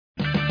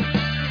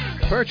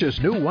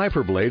Purchase new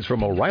wiper blades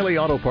from O'Reilly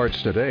Auto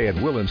Parts today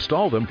and we'll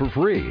install them for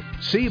free.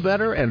 See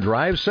better and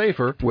drive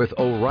safer with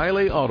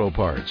O'Reilly Auto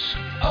Parts.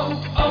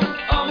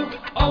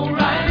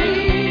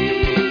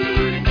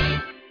 O'Reilly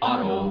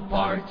Auto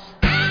Parts.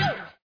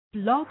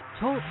 Blog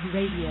Talk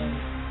Radio.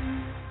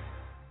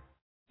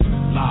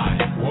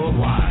 Live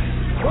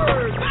worldwide.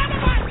 Word.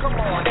 Come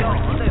on,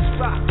 y'all. Let's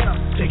rock it up.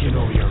 Taking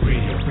over your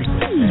radio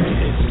frequency.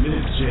 It's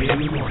Ms. J in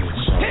the morning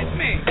show. Hit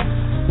me.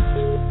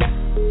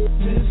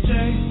 Ms. J,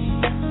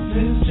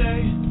 Ms. J,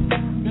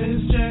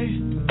 Ms. J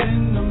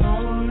in the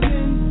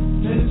morning.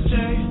 Ms. J,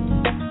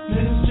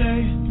 Ms. J,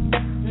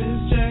 Ms.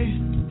 J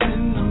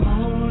in the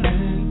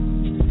morning.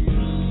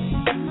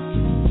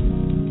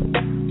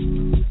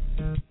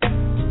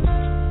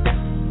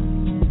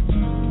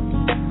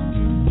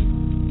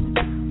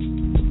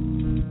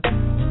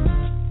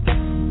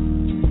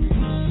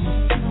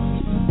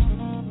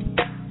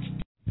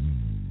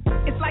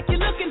 It's like you're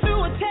looking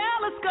through a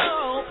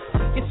telescope.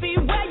 You see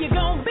where you're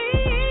gonna be.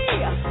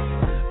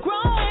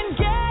 Growing,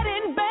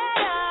 getting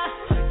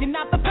better. You're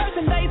not the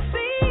person they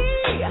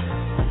see.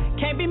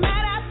 Can't be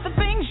mad at the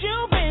things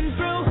you've been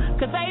through,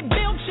 'cause they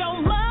built your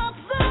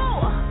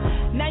muscle.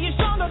 Now you're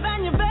stronger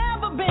than you've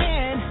ever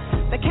been.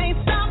 They can't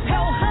stop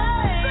your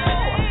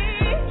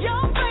hustle.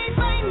 Your faith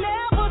ain't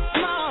never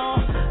small.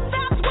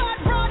 That's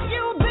what brought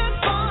you this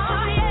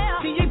far.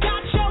 Yeah. See, you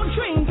got your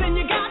dreams and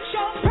you got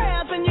your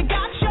prayers and you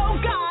got your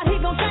God. He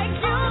gon' take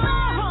you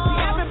there.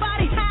 See,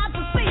 everybody has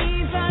a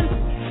season,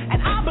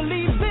 and I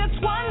believe this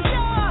one's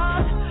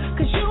yours.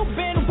 'Cause you've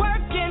been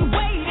working,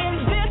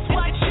 waiting. This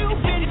what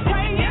you've been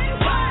praying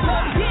for.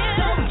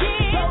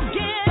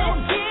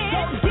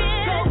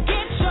 So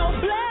get your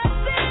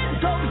blessing.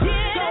 Go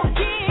get it.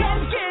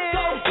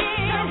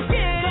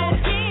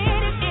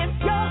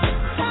 It's your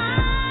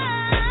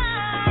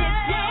time.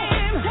 It's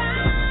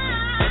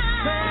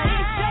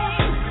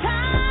your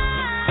time.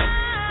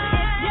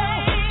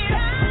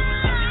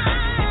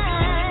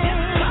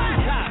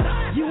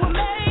 You were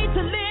made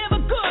to live a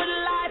good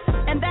life,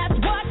 and that's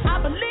what I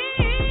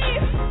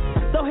believe.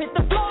 So hit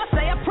the floor,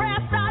 say a prayer,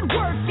 start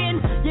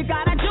working. You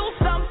gotta do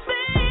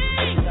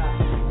something.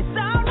 It's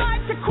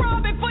alright to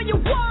crawl before you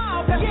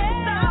walk. It's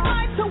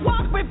alright to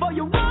walk before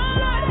you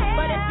run.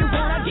 But if you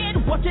wanna get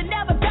what you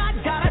never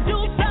got, gotta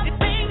do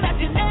something that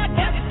you never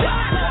done.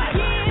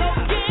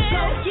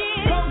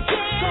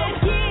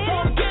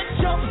 Go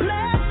get your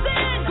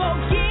blessing. Go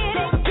get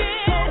your blessing.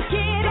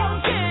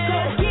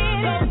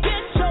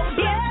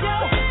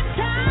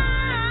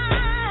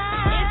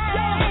 It's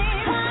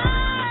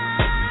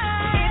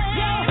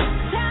your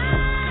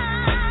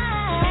time.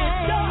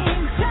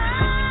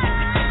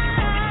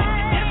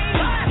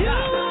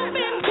 You've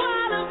been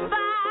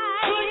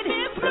qualified.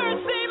 His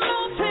mercy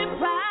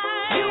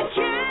multiplied. You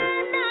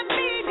cannot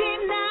be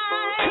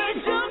denied. 'Cause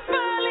you're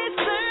fully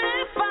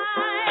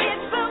certified.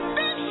 It's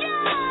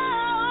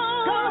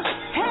official. Go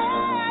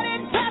ahead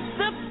and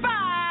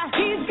testify.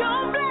 He's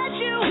gon' bless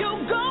you. You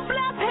gon'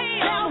 bless him.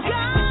 Now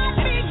God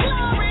be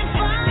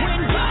glorified. When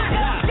you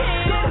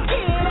go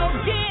get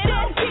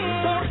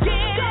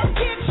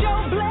your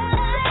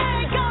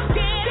blessing. Go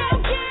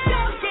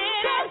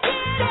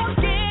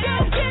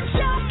get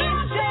your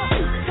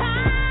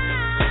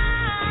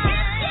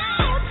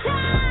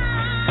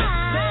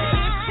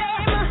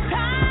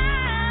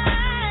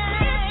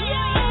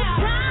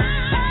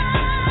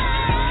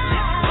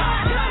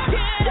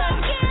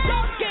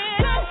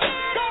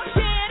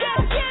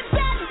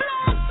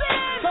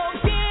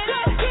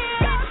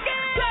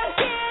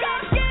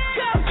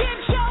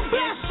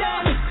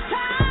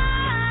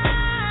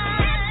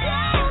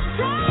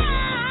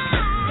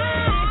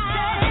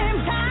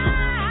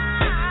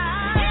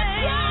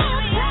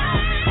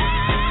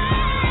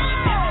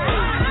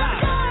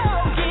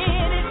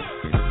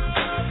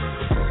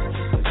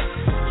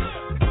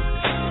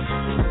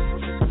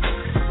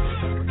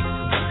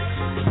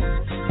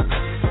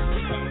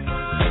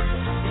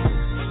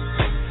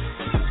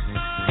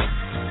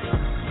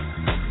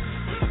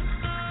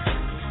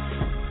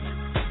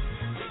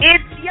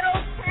It's your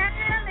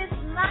time. It's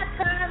my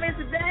time.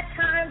 It's that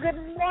time.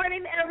 Good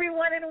morning,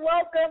 everyone, and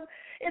welcome.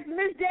 It's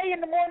Ms. J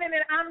in the morning,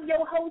 and I'm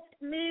your host,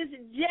 Ms.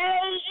 J.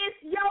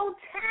 It's your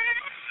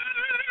time.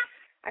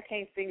 I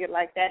can't sing it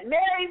like that.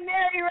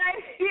 Mary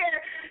right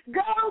here.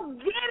 Go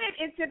get it.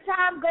 It's your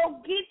time. Go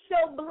get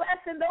your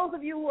blessing. Those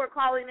of you who are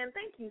calling in,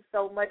 thank you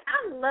so much.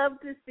 I love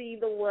to see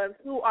the ones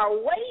who are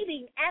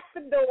waiting at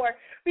the door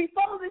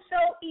before the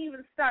show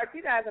even starts.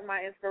 You guys are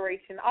my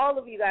inspiration. All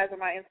of you guys are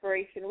my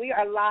inspiration. We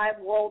are live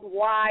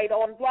worldwide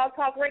on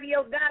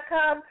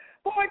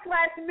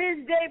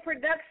blogtalkradio.com/Ms. J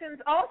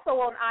Productions, also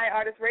on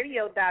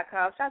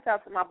iArtistRadio.com. Shout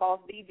out to my boss,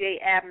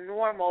 DJ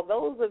Abnormal.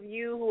 Those of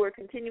you who are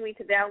continuing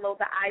to download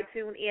the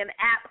iTunes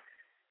app,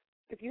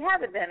 If you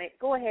haven't done it,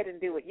 go ahead and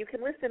do it. You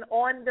can listen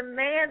on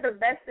demand, the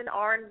best in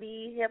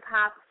R&B,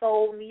 hip-hop,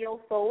 soul,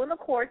 neo-soul, and, of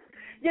course,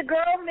 your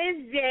girl,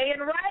 Miss J.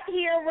 And right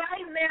here,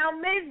 right now,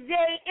 Miss J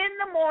in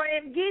the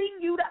morning,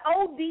 getting you the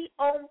OD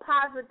on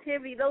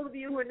positivity. Those of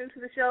you who are new to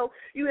the show,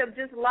 you have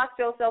just locked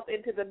yourself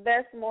into the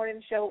best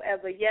morning show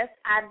ever. Yes,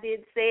 I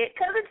did say it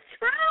because it's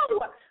true.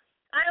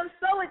 I am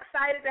so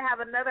excited to have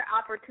another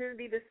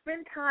opportunity to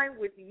spend time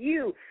with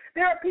you.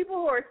 There are people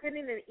who are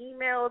sending in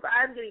emails.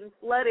 I'm getting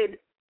flooded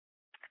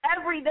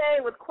every day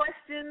with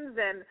questions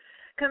and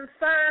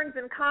concerns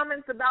and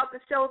comments about the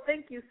show.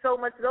 Thank you so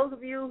much. Those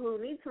of you who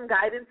need some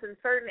guidance in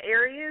certain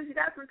areas, you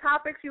got some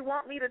topics you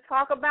want me to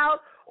talk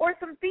about or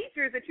some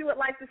features that you would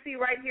like to see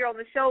right here on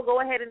the show, go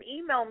ahead and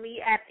email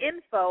me at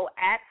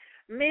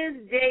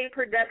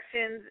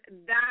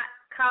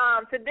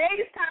info@MsJProductions.com.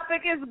 Today's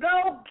topic is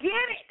Go Get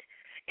It.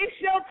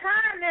 It's your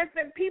time. There's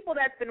been people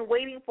that's been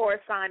waiting for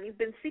a sign. You've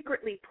been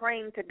secretly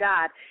praying to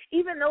God.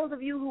 Even those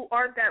of you who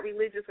aren't that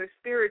religious or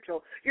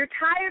spiritual, you're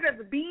tired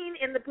of being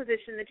in the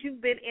position that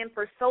you've been in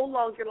for so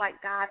long. You're like,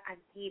 God, I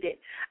need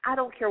it. I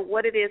don't care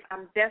what it is.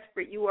 I'm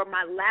desperate. You are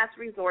my last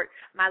resort,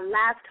 my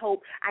last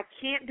hope. I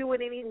can't do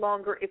it any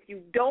longer. If you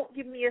don't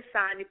give me a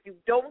sign, if you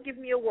don't give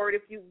me a word,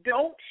 if you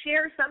don't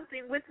share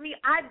something with me,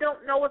 I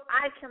don't know if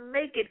I can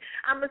make it.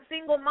 I'm a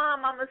single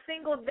mom. I'm a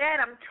single dad.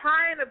 I'm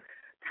tired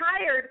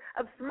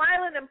of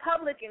smiling in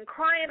public and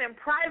crying in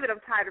private. I'm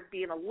tired of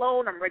being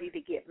alone. I'm ready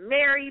to get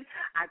married.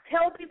 I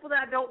tell people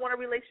that I don't want a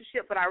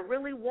relationship, but I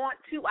really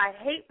want to. I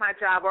hate my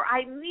job, or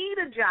I need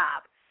a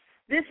job.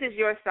 This is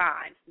your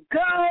sign.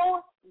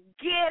 Go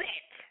get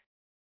it.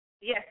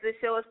 Yes, this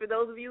show is for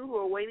those of you who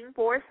are waiting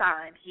for a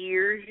sign.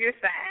 Here's your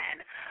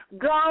sign.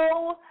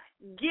 Go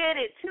get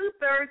it.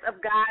 2/3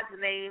 of God's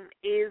name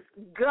is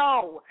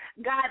go.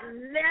 God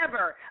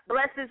never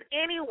blesses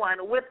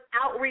anyone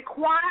without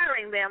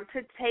requiring them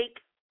to take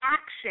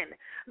action.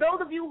 Those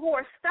of you who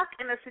are stuck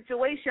in a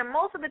situation,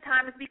 most of the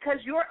time it's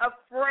because you're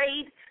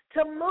afraid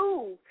to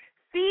move.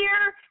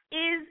 Fear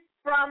is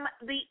from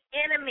the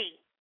enemy.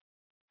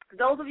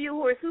 Those of you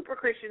who are super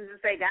Christians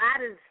and say,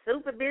 God is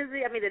super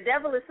busy, the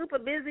devil is super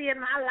busy in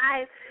my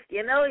life.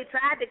 You know, he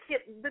tried to kill.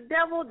 The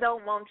devil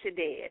don't want you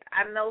dead.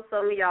 I know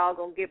some of y'all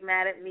going to get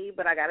mad at me,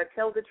 but I got to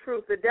tell the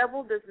truth. The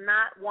devil does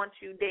not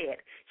want you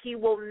dead. He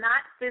will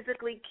not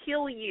physically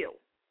kill you.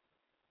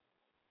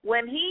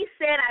 When he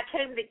said, I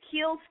came to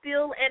kill,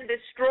 steal, and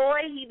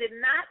destroy, he did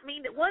not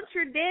mean that once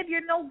you're dead,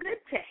 you're no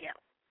good to him.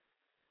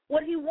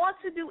 What he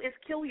wants to do is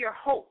kill your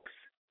hopes,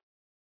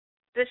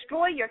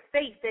 destroy your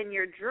faith and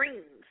your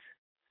dreams,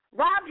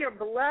 rob your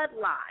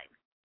bloodline,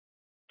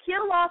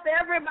 kill off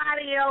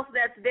everybody else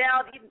that's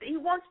down. He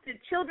wants the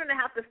children to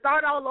have to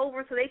start all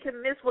over so they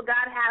can miss what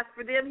God has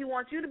for them. He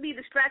wants you to be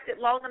distracted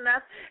long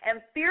enough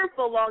and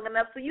fearful long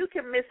enough so you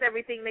can miss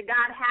everything that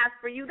God has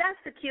for you. That's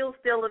the kill,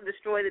 steal, and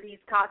destroy that he's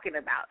talking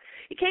about.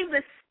 He came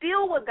to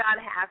steal what God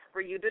has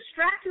for you,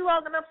 distract you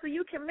long enough so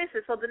you can miss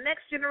it, so the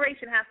next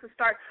generation has to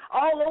start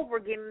all over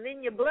again, and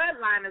then your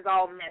bloodline is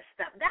all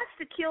messed up. That's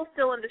the kill,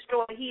 steal, and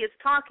destroy he is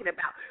talking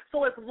about.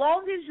 So as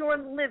long as you're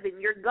living,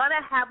 you're going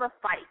to have a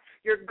fight.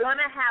 You're going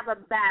to have a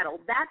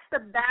battle. That's the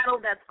battle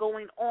that's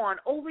going on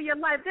over your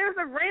life. There's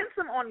a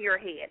ransom on your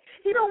head.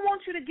 He don't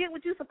want you to get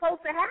what you're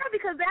supposed to have,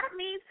 because that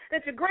means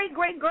that your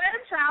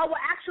great-great-grandchild will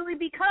actually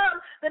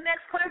become the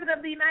next president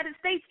of the United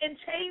States and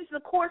change the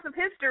course of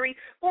history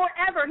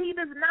forever. He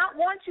does not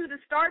want you to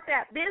start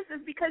that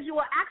business, because you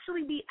will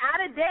actually be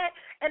out of debt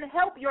and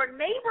help your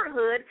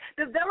neighborhood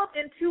develop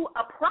into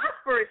a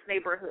prosperous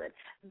neighborhood.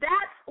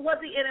 That's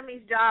what the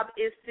enemy's job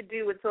is to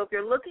do. And so if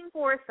you're looking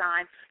for a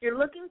sign, you're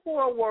looking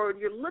for a word,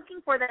 you're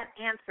looking for that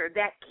answer,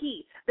 that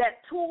key,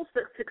 that tool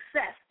to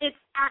success, it's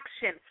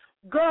action.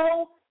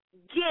 Go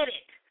get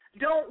it.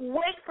 Don't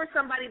wait for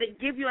somebody to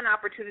give you an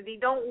opportunity.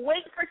 Don't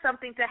wait for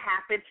something to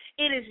happen.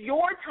 It is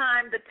your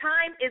time. The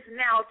time is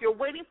now. If you're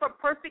waiting for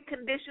perfect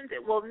conditions,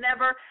 it will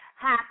never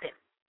happen.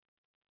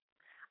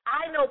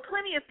 I know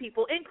plenty of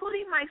people,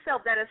 including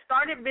myself, that have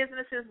started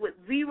businesses with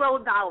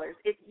 $0.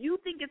 If you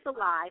think it's a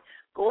lie,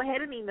 go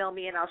ahead and email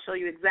me, and I'll show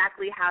you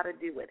exactly how to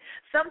do it.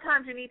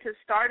 Sometimes you need to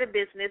start a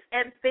business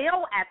and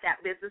fail at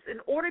that business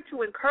in order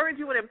to encourage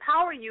you and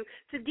empower you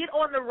to get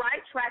on the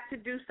right track to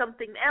do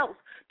something else.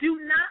 Do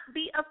not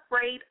be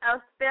afraid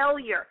of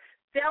failure.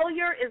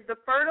 Failure is the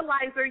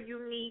fertilizer you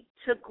need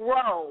to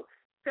grow.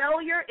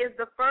 Failure is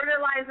the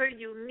fertilizer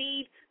you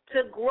need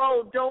to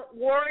grow. Don't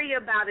worry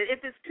about it.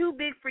 If it's too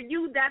big for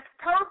you, that's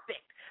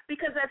perfect,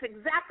 because that's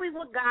exactly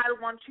what God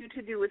wants you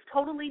to do, is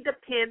totally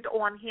depend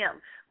on him.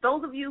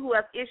 Those of you who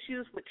have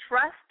issues with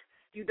trust,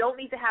 you don't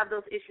need to have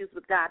those issues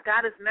with God.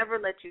 God has never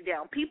let you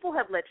down. People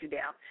have let you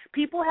down.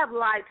 People have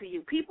lied to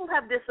you. People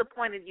have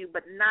disappointed you,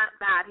 but not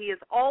God. He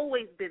has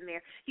always been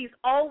there. He's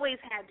always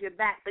had your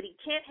back, but he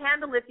can't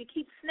handle it if you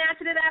keep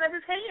snatching it out of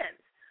his hands.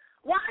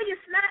 Why are you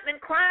snotting and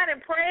crying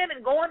and praying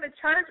and going to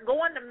church,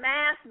 going to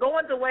mass,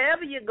 going to wherever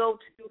you go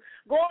to,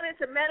 going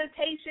into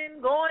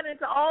meditation, going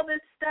into all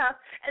this stuff,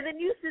 and then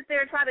you sit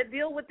there and try to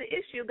deal with the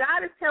issue?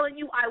 God is telling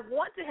you, I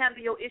want to handle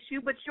your issue,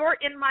 but you're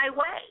in my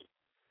way.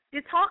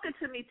 You're talking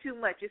to me too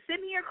much. You're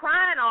sitting here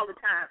crying all the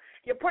time.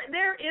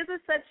 There is a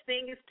such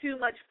thing as too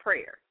much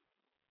prayer.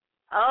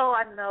 Oh,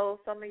 I know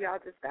some of y'all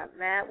just got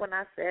mad when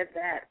I said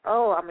that.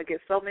 Oh, I'm going to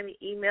get so many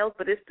emails,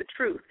 but it's the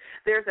truth.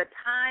 There's a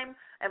time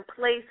and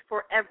place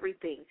for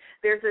everything.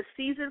 There's a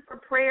season for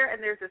prayer,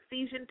 and there's a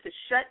season to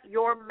shut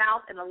your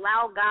mouth and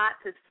allow God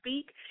to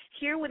speak,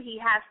 hear what he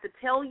has to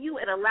tell you,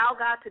 and allow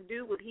God to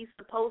do what he's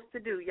supposed to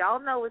do.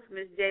 Y'all know it's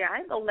Miss J.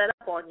 I ain't going to let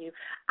up on you.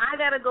 I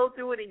got to go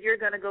through it, and you're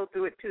going to go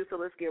through it too, so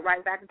let's get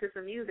right back into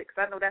some music,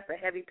 because I know that's a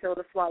heavy pill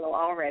to swallow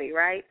already,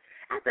 right?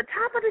 At the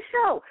top of the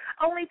show,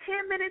 only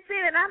 10 minutes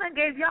in, and I done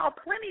gave y'all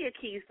plenty of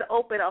keys to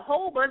open a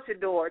whole bunch of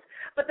doors.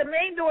 But the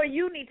main door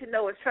you need to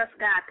know is trust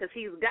God, because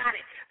he's got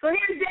it. So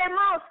here's Jay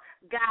Moss.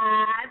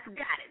 God's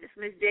got it. It's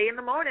Miss J in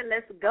the morning.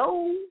 Let's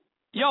go.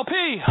 Yo, P.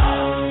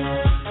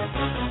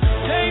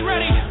 Jay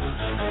ready.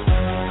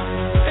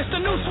 It's the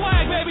new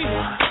swag, baby.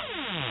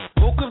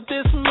 Woke up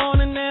this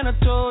morning and I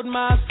told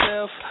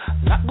myself,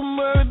 not gonna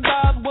worry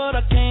about what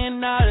I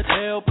cannot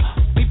help.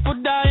 People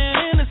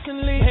dying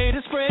innocently, hate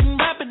is spreading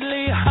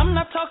rapidly. I'm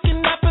not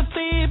talking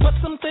apathy, but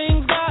some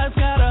things God's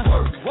gotta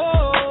work.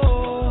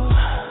 Whoa,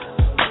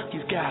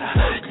 he's gotta,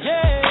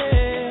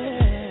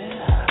 yeah,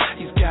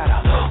 he's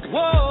gotta,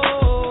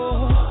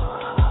 whoa,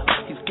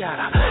 he's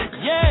gotta,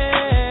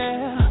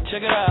 yeah.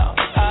 Check it out.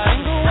 I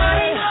ain't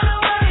gonna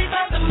worry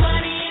about the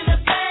money in the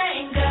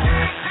bank.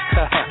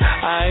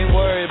 I ain't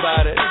worried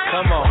about it.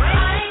 Come on.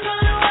 I ain't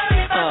gonna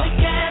worry about the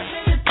gas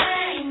in the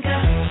tank.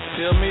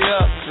 Fill me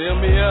up, fill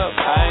me up.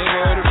 I ain't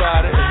worried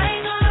about it. I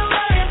ain't gonna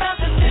worry about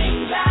the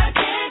things I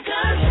can't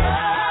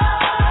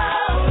control.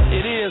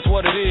 It is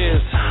what it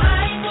is.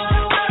 I ain't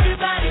gonna worry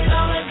about it.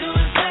 All I do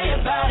is pray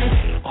about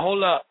it.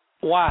 Hold up.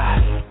 Why?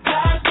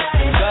 God's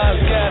got it. God's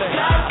got it.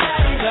 God's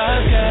got it.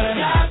 God's got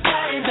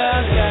it.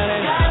 God's got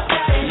it.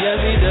 Yes,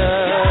 he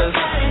does.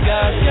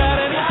 God's got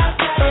it.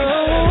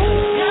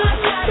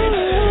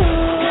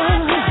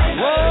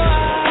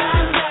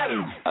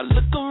 I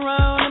look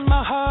around and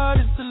my heart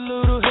is a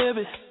little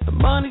heavy. The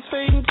money's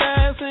fading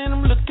fast and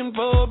I'm looking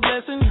for a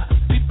blessing.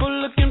 People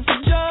looking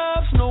for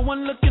jobs, no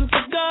one looking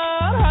for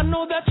God. I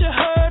know that you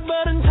heard,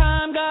 but in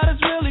time God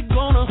is really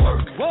gonna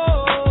work.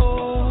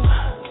 Whoa,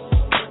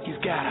 he's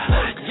gotta,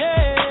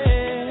 yeah,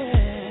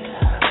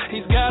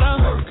 he's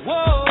gotta,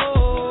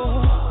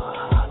 whoa,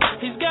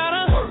 he's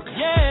gotta,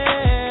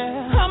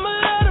 yeah. I'ma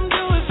let him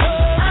do his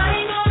work. I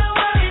ain't gonna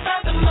worry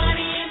about the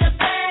money in the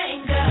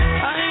bank.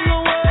 I ain't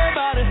gonna worry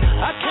about it.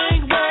 I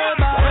can't worry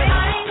about it.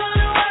 I ain't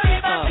gonna worry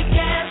about the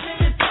gas in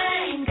the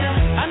tank.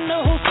 I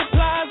know who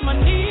supplies my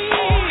needs.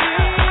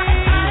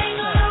 I ain't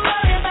gonna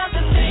worry about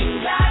the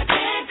things I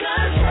can't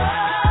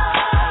control.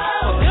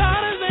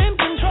 God is in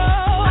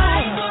control.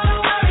 I ain't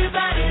gonna worry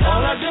about it.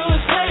 All I do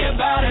is pray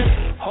about it.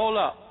 Hold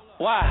up.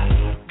 Why?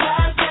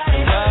 God's got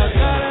it. God's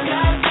got it.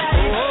 God's got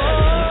it.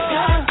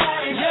 God's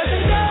got it. Yes,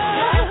 he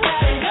does.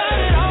 Got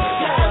it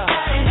all. God's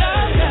got it.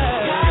 God's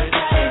got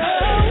it.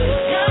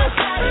 God's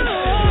got it.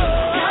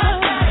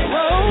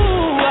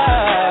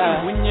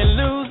 Whoa. When you're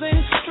losing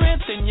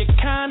strength and your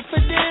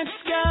confidence,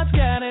 God's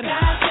got it.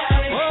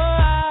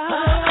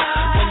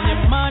 When your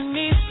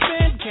money's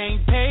spent,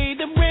 can't pay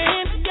the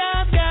rent,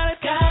 God's got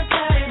it.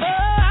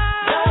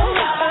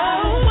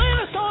 When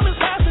a storm is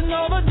passing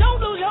over, don't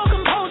lose your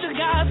composure,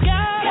 God's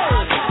got it.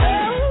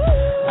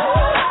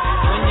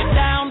 When you're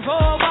down for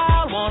a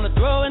while, wanna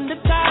throw in the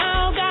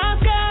towel,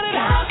 God's got it.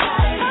 I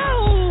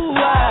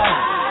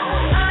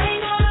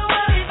ain't gonna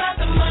worry about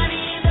the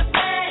money in the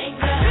bank.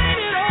 Sing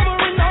it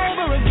over and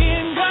over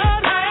again,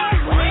 God has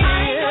me. I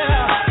ain't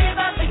gonna worry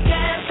about the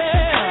gas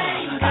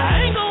in the tank.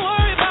 I ain't gonna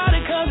worry about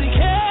it 'cause he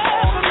cares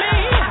for me.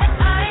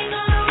 I ain't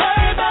gonna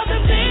worry about the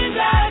things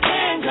I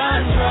can't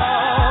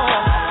control.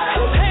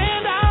 His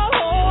hand I'll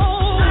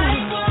hold. I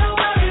ain't gonna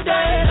worry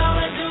about it. All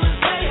I do is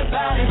pray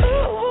about it.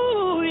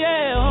 Ooh,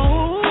 yeah,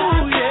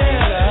 ooh,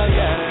 yeah. God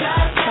got it.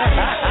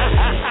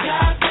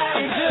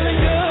 I'm feeling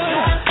good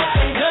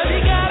 'cause he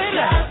got it.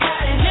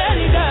 Yeah,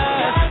 he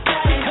does.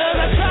 'Cause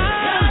I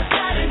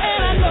tried and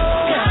I know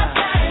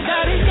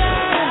that he got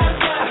it.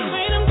 I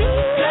seen him do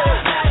it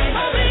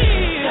for me.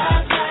 I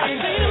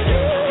seen him do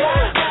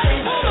it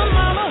for my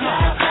mama.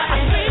 I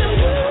seen him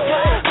do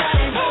it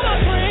for my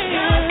friends.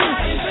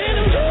 I seen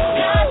him do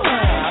it.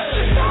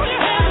 Just throw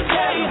your hands and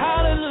say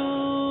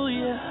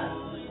hallelujah.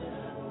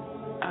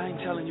 I ain't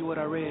telling you what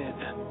I read.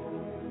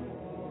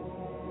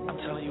 I'm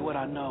telling you what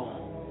I know.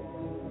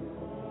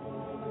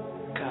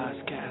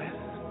 God's got it.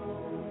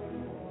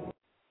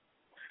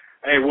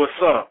 Hey,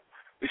 what's up?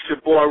 It's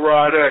your boy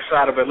Rod Ush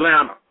out of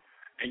Atlanta,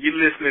 and you're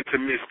listening to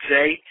Miss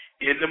J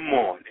in the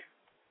morning.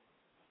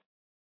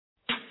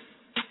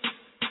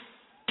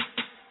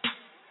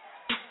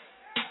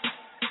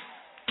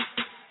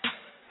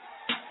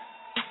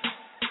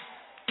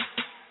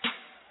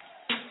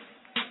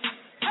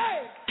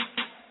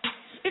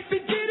 If he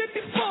did it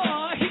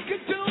before, he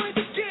could do it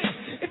again.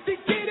 If he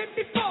did it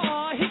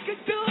before, he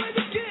could do it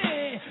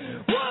again.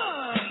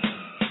 1,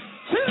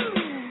 2,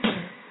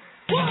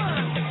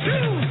 1,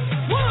 2,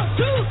 1,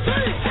 2,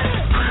 3.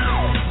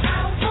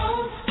 I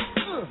won't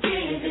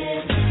give in.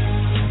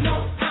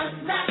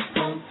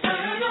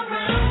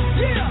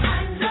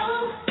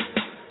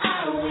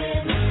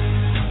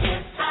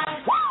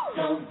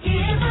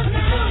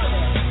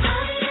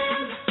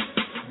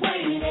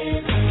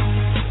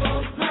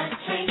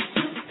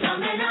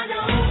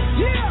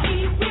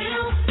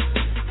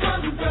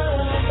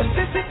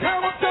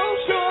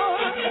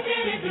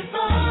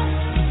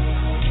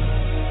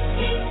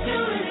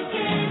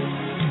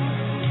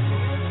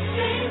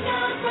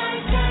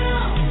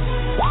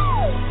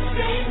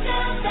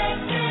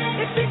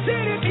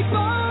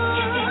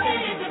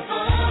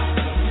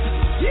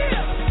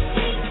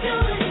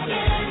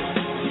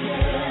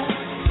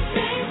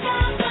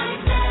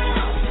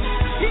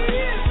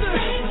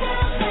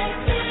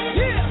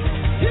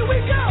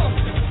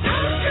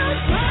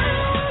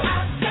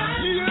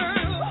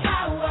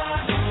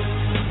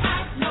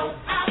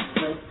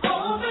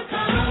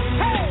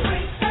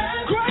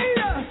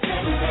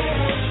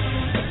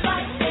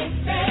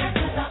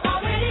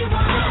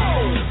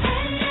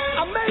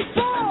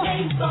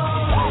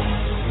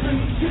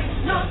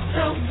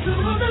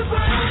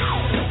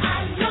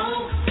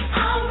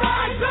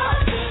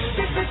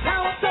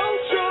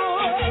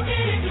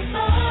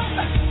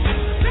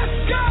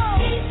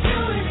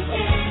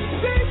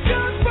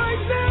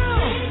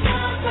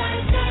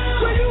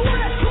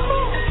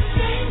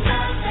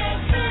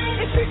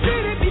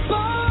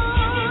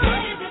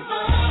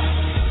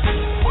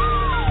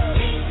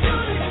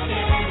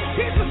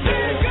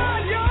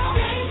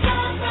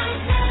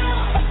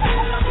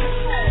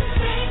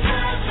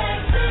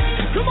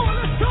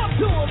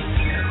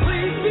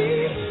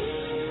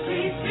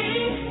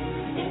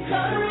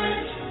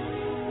 courage.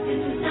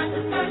 This is not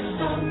the first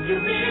storm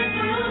you've been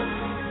through.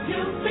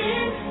 You've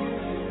been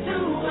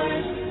through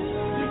worse.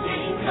 You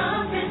didn't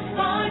come this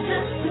far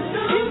just to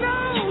lose.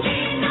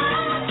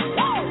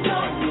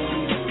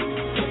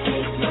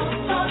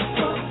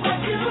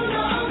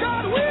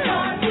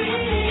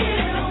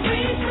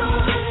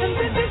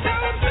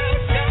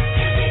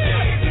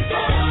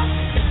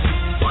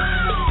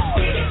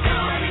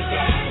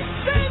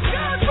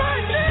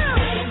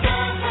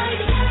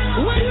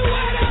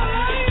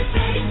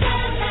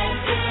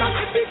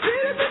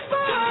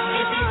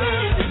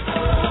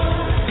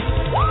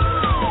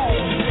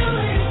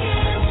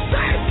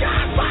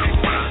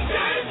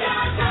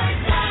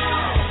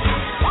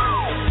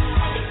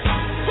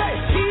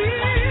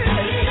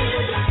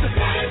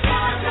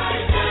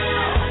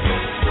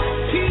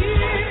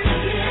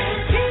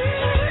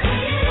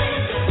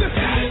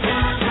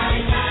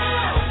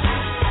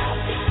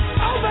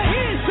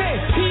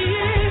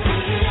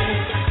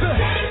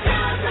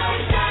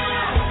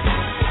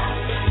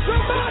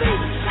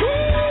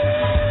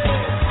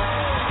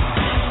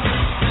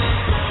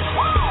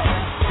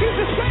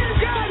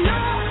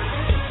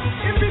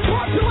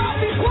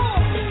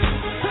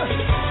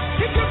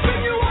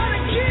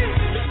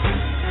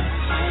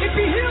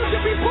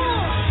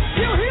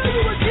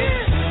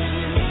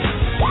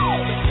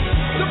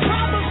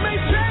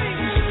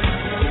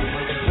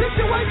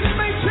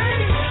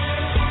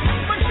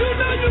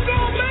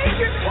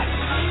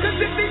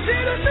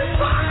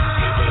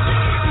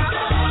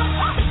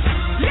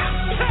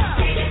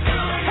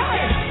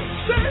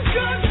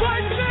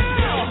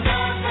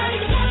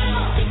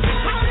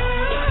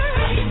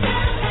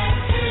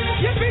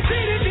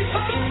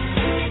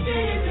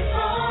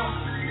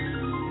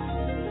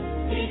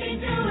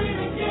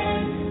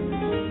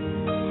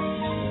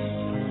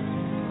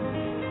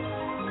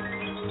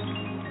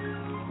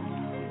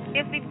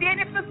 If he did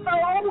it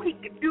before, he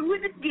could do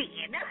it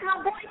again. That's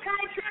my boy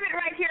Ty Tribbett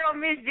right here on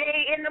Miss J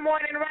in the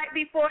morning. Right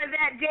before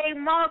that, J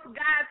Moss,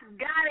 God's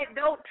got it.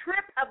 Don't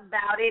trip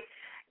about it.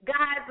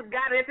 God's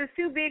got it. If it's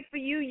too big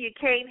for you, you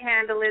can't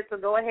handle it, so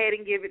go ahead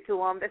and give it to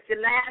him. That's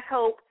your last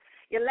hope,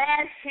 your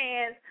last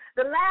chance,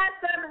 the last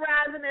sun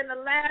rising and the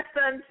last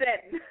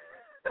sunset.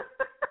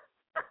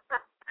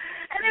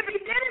 And if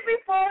he did it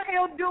before,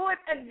 he'll do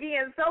it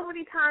again. So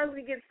many times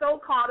we get so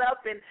caught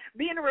up in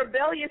being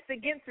rebellious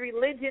against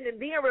religion and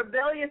being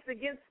rebellious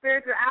against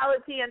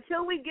spirituality.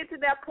 Until we get to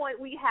that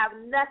point, we have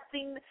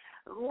nothing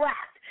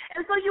left.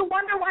 And so you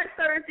wonder why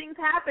certain things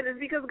happen. Is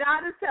because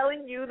God is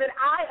telling you that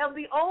I am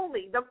the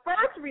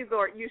first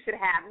resort you should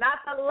have,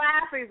 not the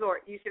last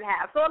resort you should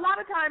have. So a lot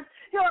of times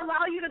he'll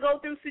allow you to go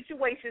through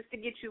situations to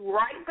get you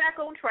right back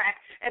on track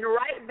and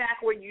right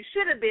back where you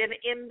should have been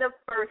in the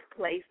first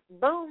place.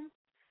 Boom.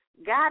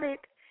 Got it.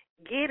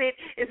 Get it.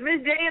 It's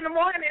Miss J in the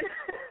morning.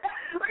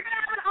 We're going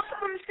to have an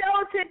awesome show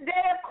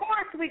today. Of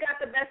course, we got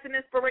the best in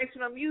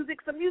inspirational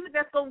music, some music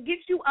that's going to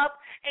get you up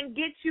and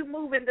get you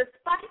moving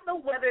despite the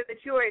weather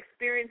that you're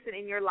experiencing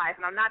in your life.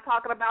 And I'm not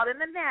talking about in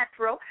the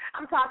natural.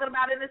 I'm talking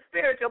about in the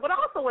spiritual, but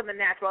also in the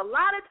natural. A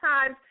lot of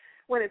times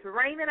when it's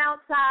raining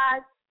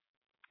outside,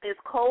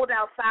 it's cold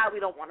outside, we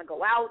don't want to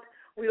go out.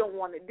 We don't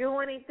want to do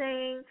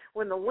anything.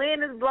 When the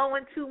wind is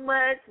blowing too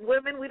much,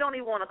 women, we don't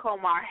even want to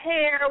comb our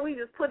hair. We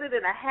just put it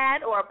in a hat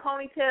or a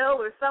ponytail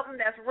or something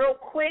that's real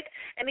quick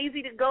and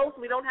easy to go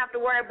so we don't have to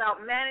worry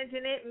about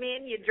managing it.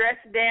 Men, you dress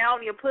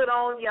down, you put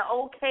on your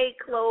okay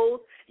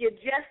clothes, you're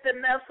just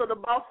enough so the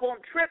boss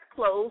won't trip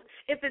clothes.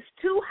 If it's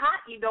too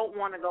hot, you don't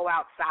want to go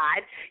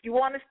outside. You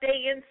want to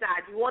stay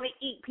inside. You want to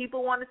eat.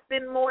 People want to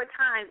spend more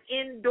time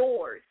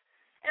indoors.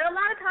 And a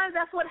lot of times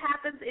that's what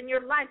happens in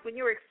your life when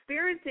you're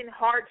experiencing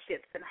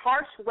hardships and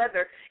harsh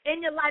weather in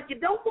your life. You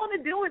don't want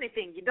to do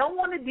anything. You don't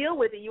want to deal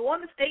with it. You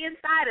want to stay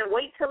inside and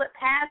wait till it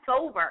passes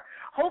over.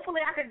 Hopefully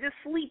I can just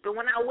sleep, and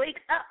when I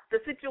wake up, the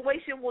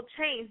situation will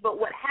change.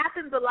 But what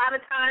happens a lot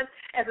of times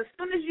is as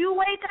soon as you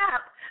wake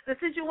up, the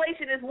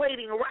situation is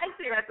waiting right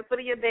there at the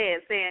foot of your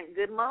bed saying,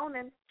 good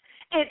morning.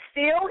 It's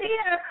still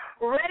here,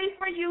 ready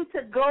for you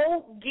to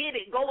go get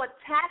it. Go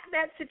attack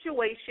that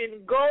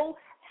situation. Go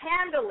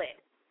handle it.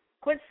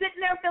 Quit sitting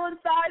there feeling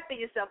sorry for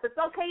yourself. It's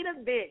okay to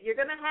vent. You're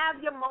going to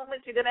have your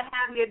moments. You're going to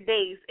have your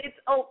days. It's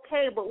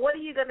okay, but what are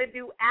you going to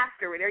do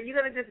after it? Are you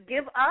going to just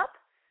give up?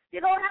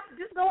 You're going to have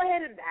to just go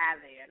ahead and die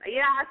then.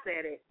 Yeah, I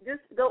said it. Just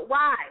go.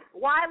 Why?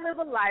 Why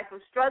live a life of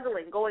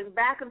struggling, going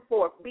back and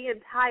forth, being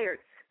tired,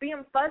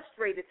 being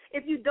frustrated,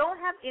 if you don't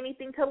have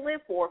anything to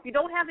live for, if you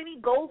don't have any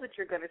goals that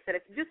you're going to set,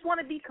 if you just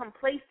want to be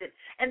complacent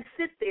and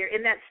sit there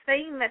in that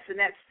same mess, in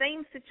that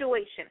same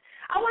situation.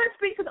 I want to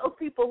speak to those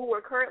people who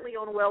are currently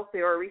on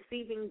welfare or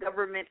receiving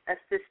government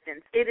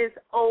assistance. It is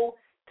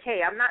okay.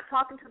 I'm not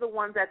talking to the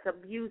ones that's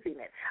abusing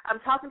it. I'm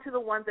talking to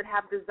the ones that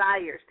have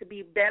desires to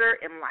be better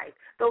in life,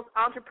 those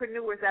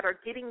entrepreneurs that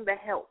are getting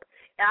the help.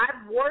 And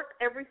I've worked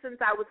ever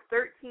since I was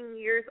 13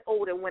 years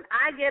old, and when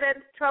I got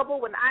into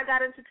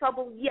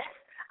trouble, yes,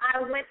 I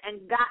went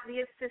and got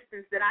the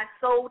assistance that I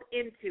sold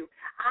into.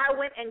 I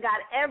went and got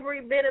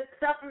every bit of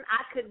something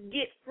I could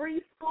get,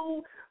 free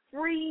food,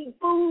 free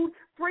food,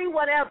 free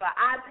whatever.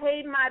 I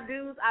paid my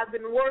dues. I've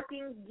been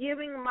working,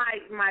 giving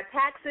my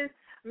taxes,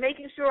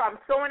 making sure I'm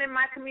sowing in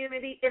my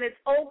community, and it's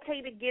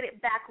okay to get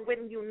it back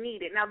when you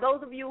need it. Now,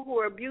 those of you who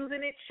are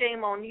abusing it,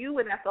 shame on you,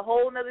 and that's a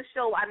whole other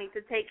show I need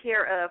to take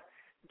care of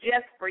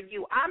just for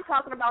you. I'm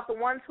talking about the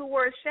ones who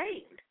were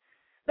ashamed.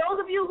 Those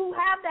of you who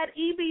have that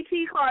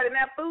EBT card and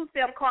that food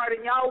stamp card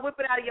and y'all whip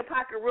it out of your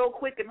pocket real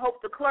quick and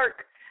hope the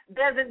clerk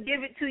doesn't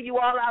give it to you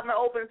all out in the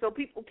open so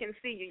people can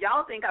see you.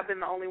 Y'all think I've been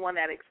the only one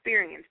that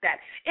experienced that.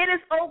 It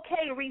is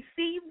okay.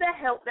 Receive the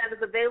help that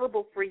is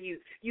available for you.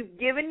 You've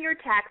given your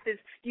taxes.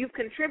 You've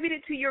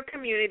contributed to your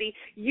community.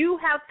 You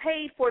have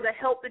paid for the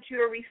help that you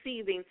are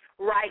receiving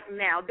right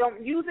now.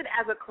 Don't use it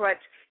as a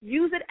crutch.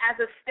 Use it as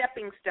a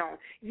stepping stone.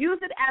 Use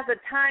it as a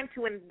time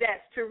to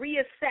invest, to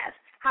reassess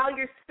how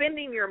you're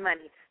spending your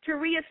money, to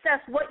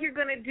reassess what you're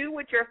going to do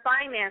with your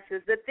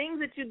finances, the things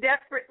that you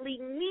desperately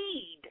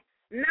need,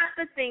 not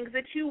the things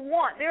that you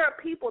want. There are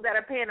people that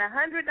are paying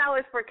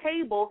 $100 for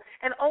cable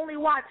and only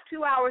watch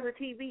 2 hours of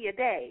TV a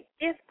day,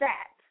 if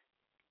that.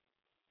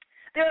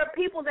 There are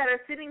people that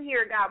are sitting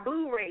here, got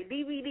Blu-ray,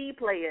 DVD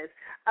players,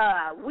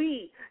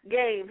 Wii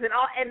games, and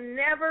all, and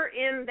never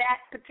in that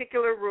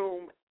particular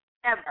room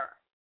ever.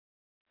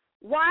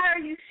 Why are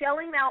you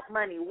shelling out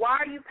money? Why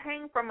are you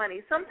paying for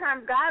money?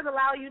 Sometimes God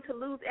allows you to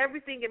lose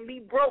everything and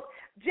be broke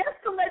just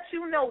to let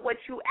you know what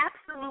you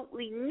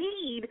absolutely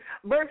need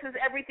versus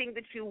everything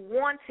that you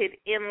wanted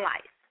in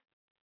life.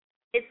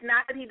 It's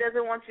not that he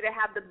doesn't want you to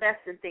have the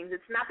best in things.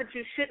 It's not that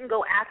you shouldn't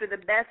go after the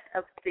best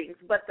of things,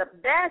 but the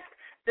best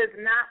does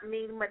not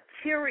mean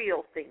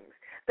material things.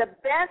 The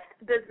best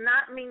does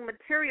not mean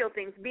material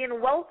things.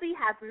 Being wealthy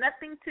has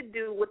nothing to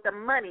do with the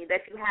money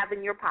that you have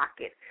in your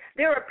pocket.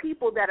 There are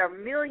people that are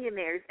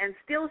millionaires and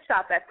still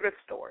shop at thrift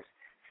stores,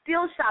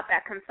 still shop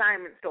at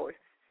consignment stores,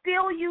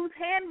 still use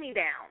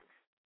hand-me-downs.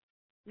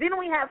 Then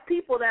we have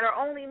people that are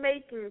only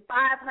making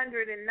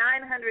 $500 and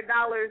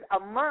 $900 a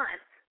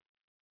month,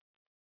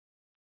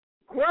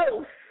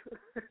 gross,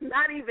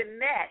 not even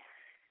net,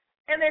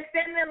 and they're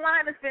standing in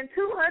line to spend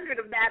 $200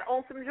 of that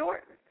on some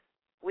Jordans.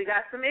 We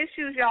got some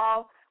issues,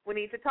 y'all. We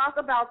need to talk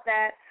about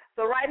that.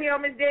 So right here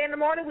on Miss Day in the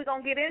Morning, we're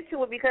going to get into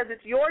it because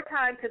it's your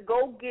time to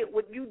go get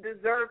what you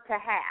deserve to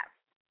have.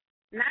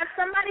 Not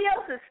somebody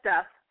else's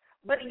stuff,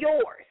 but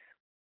yours.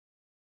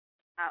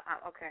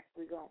 Okay,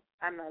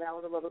 I know that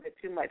was a little bit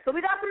too much. So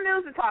we got some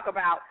news to talk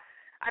about.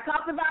 I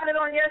talked about it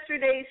on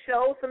yesterday's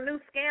show, some new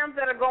scams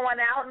that are going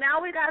out. Now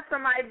we got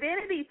some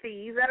identity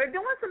thieves that are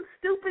doing some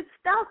stupid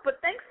stuff, but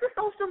thanks to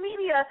social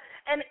media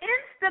and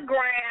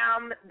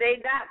Instagram,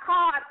 they got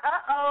caught.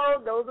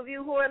 Uh-oh, those of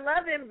you who are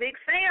loving Big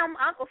Sam,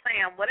 Uncle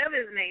Sam, whatever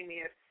his name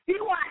is,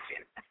 he's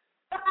watching.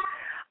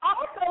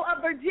 Also,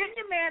 a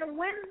Virginia man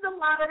wins the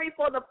lottery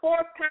for the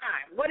 4th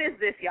time. What is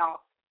this,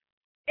 y'all?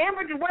 In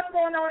Virginia, what's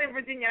going on in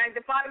Virginia? I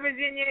depart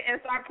Virginia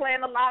and start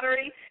playing the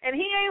lottery, and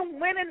he ain't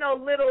winning no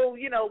little,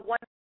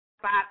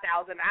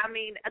 $5,000. I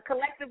mean,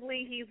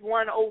 collectively, he's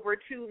won over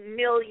 $2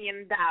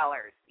 million.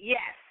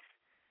 Yes,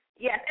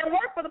 and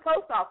work for the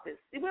post office.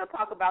 We'll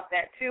talk about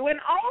that, too. And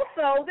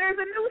also,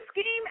 there's a new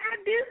scheme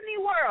at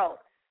Disney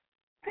World.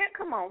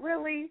 Come on,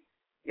 really?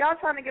 Y'all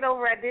trying to get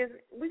over at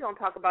Disney? We're going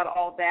to talk about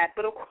all that,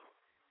 but of course,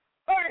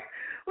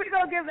 we're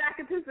going to get back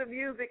into some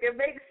music and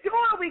make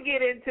sure we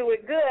get into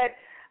it good.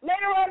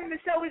 Later on in the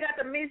show, we got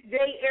the Miss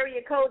J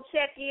area code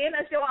check-in.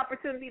 That's your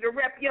opportunity to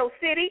rep your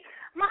city.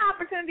 My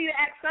opportunity to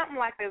act something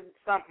like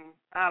something.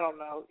 I don't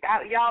know.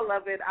 Y'all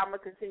love it. I'm going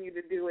to continue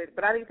to do it,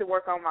 but I need to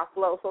work on my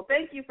flow. So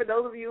thank you for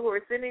those of you who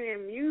are sending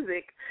in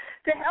music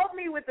to help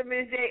me with the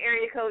Miss J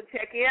area code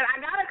check-in.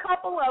 I got a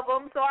couple of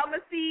them, so I'm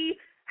going to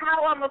see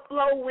how I'm going to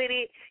flow with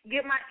it,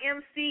 get my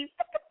MC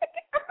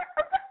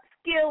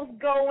skills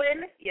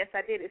going. Yes,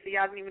 I did it, so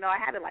y'all didn't even know I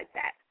had it like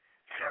that.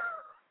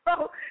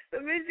 So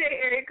the Miss J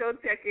area code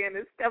check-in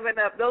is coming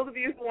up. Those of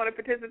you who want to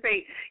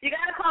participate, you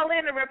got to call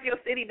in and rep your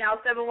city now,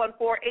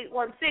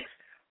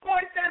 714-816-4743.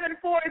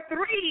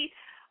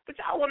 But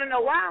y'all want to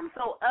know why I'm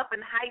so up and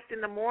hyped in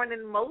the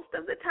morning most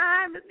of the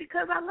time? It's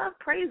because I love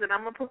praising.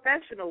 I'm a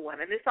professional one,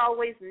 and it's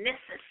always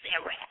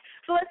necessary.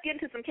 So let's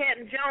get into some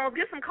Canton Jones.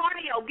 Get some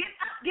cardio. Get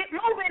up. Get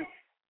moving.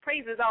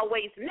 Praise is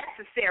always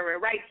necessary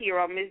right here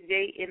on Miss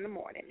J in the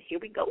Morning. Here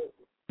we go.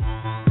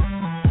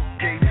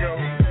 J.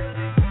 Jones.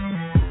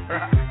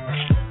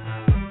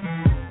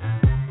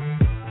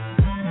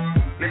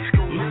 Let's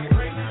go.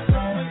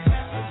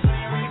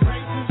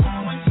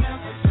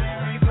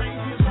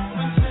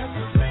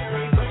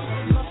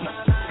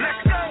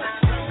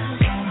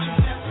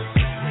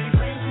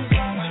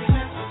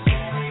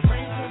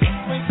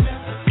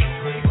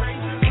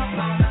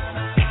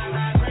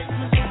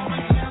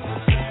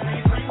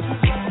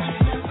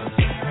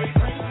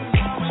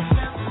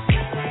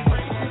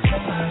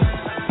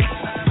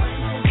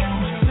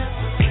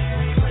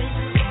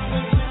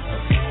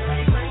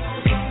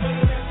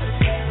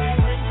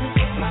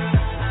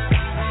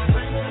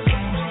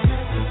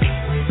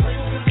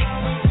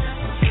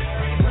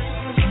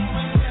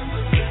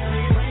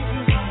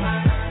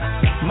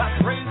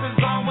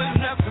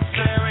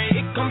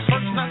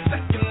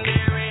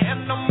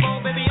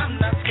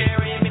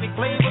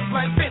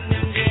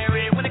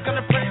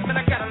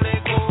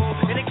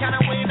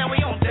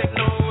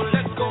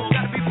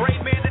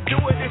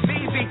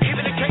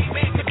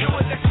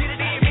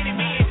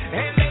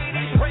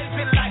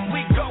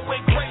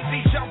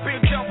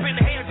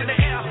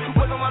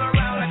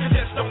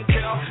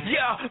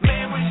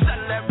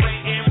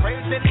 celebrating,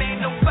 praising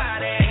ain't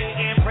nobody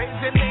hating,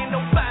 praising ain't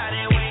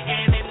nobody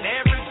waiting in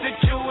every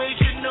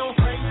situation. No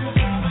praise is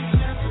always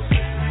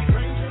necessary,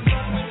 praise is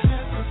always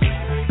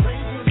necessary,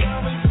 praise is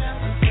always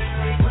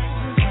necessary, praise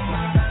is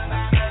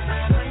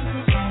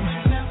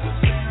always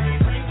necessary,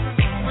 praise is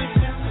always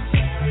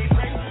necessary,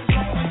 praise is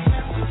always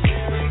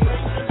necessary,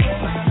 praise is always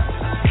necessary.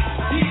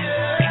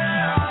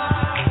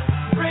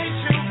 Yeah, praise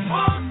you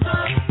for the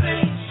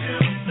things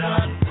you've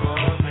done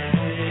for me.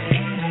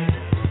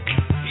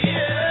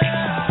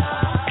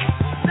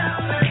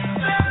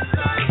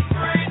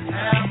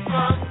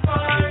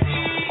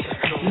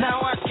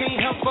 Now I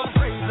can't help but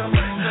praise him.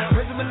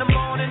 Praise him in the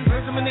morning,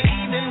 praise him in the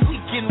evening,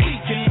 weekend.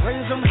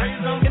 Praise him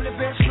in the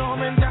bed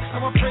snoring. That's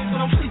how I praise when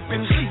I'm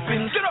sleeping.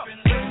 Get up.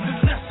 Praise is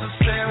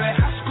necessary.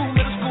 High school,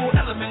 middle school,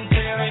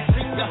 elementary.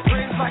 Sing the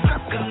praise like a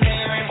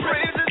canary.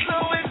 Praise is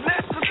always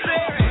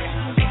necessary. Praise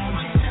is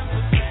always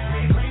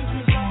necessary. Praise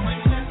is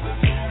always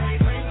necessary.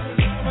 Praise is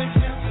always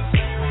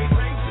necessary.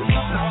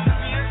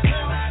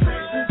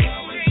 Praise is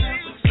always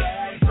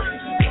necessary.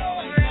 Praise is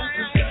always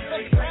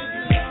necessary. Praise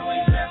is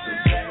always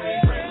necessary.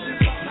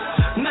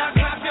 Now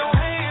clap your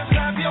hands,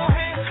 clap your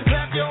hands,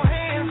 clap your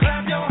hands,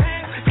 clap your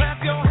hands,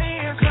 clap your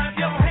hands, clap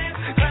your hands,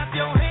 clap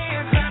your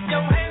hands, clap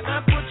your hands.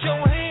 Now put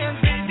your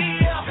hands in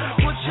the air,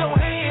 put your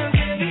hands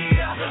in the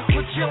air,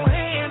 put your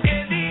hands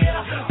in the air,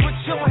 put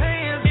your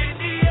hands in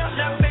the air.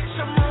 Now make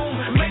some room,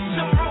 make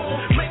some room,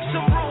 make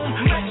some room,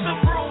 make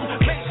some room,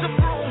 make some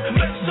room,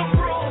 make some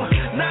room.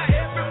 Now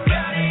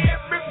everybody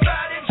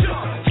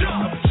jump,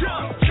 jump,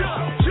 jump,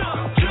 jump, jump,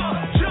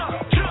 jump, jump,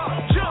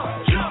 jump, jump,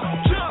 jump,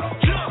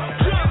 jump, jump,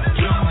 jump,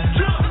 jump,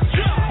 jump,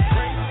 jump.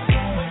 Praise is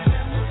always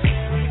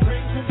necessary.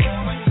 Praise is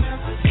always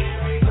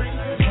necessary.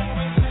 Praise is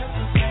always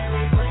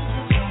necessary. Praise is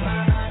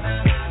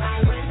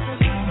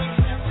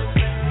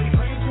always necessary.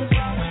 Praise is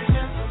always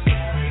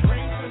necessary.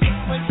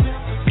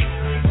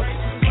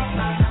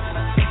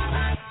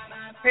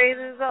 Praise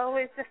is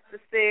always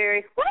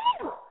necessary.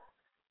 Woo!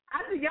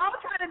 Y'all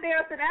try to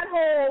dance to that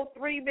whole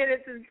 3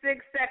 minutes and 6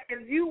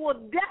 seconds. You will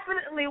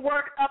definitely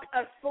work up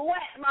a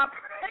sweat. My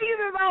praise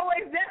is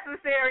always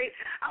necessary.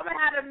 I'm going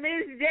to have a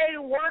Ms. J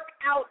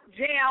workout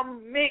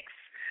jam mix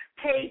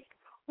tape.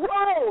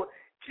 Whoa!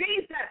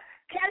 Jesus!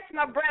 Catch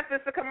my breath.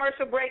 It's a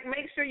commercial break.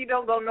 Make sure you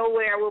don't go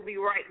nowhere. We'll be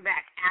right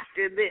back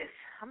after this.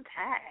 I'm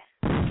tired.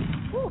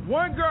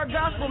 One Girl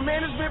Gospel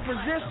Management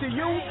presents to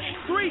you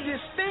 3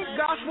 distinct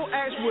gospel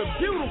acts with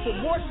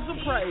beautiful voices of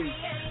praise.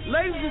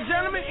 Ladies and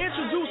gentlemen,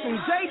 introducing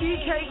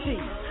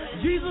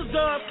JDKT, Jesus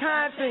Dove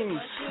Kind Things,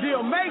 the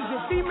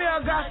amazing female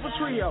gospel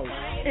trio.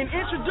 And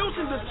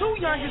introducing the 2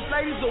 youngest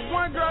ladies of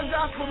One Girl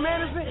Gospel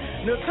Management,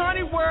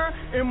 Natani Ware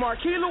and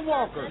Marquila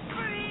Walker.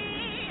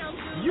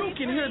 You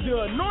can hear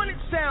the anointed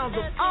sounds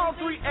of all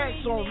 3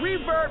 acts on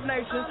Reverb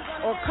Nation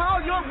or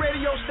call your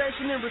radio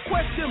station and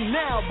request them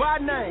now by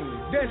name.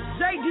 That's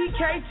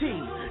JDKT,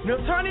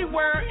 Natani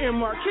Ware,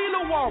 and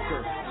Marquila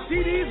Walker.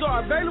 CDs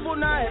are available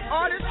now at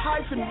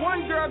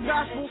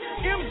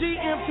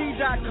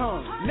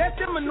artist-onegirlgospelmgmt.com. Let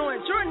them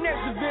anoint your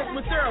next event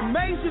with their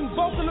amazing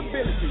vocal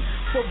ability.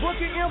 For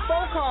booking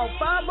info, call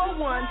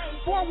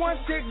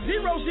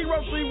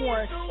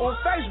 501-416-0031 or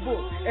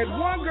Facebook at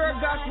One Girl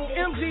Gospel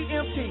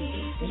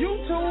MGMT.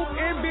 YouTube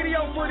and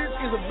video footage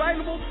is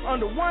available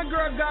under One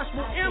Girl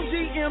Gospel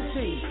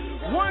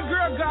MGMT. One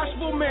Girl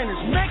Gospel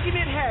Management, making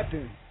it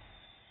happen.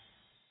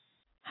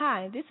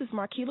 Hi, this is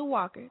Marquila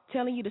Walker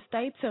telling you to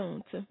stay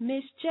tuned to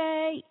Miss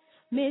J,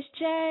 Miss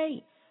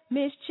J,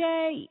 Miss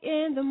J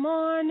in the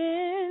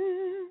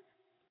morning.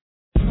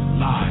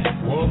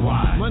 Live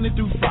worldwide, Monday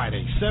through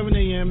Friday, 7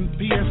 a.m.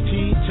 PST,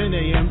 10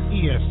 a.m.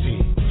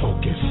 EST.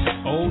 Focus,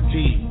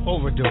 OD,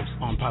 overdose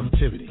on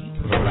positivity.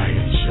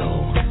 Variety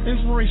show,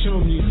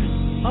 inspirational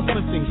music,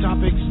 uplifting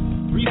topics,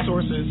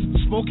 resources,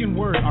 spoken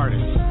word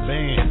artists,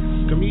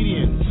 bands,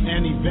 comedians,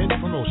 and event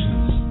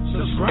promotions.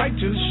 Subscribe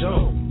to the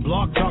show,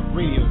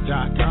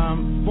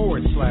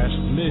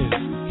 blogtalkradio.com/Ms.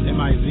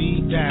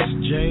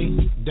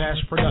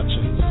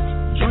 MIZ-J-Productions.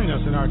 Join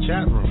us in our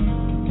chat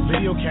room,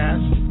 video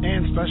cast,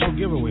 and special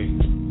giveaway.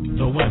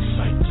 The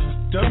website,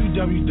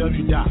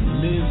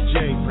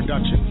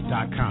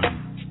 www.MsJProductions.com.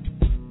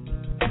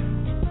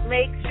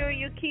 Make sure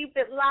you keep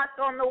it locked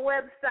on the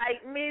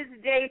website,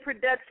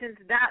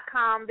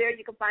 MsJProductions.com. There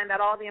you can find out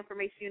all the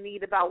information you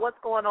need about what's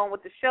going on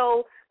with the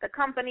show, the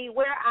company,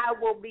 where I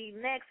will be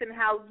next, and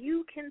how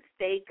you can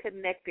stay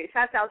connected.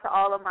 Shout out to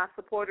all of my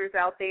supporters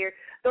out there.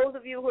 Those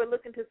of you who are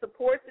looking to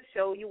support the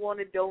show, you want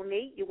to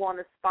donate, you want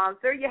to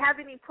sponsor, you have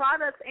any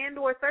products and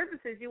or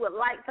services you would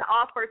like to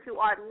offer to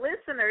our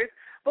listeners,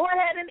 go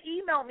ahead and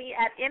email me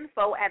at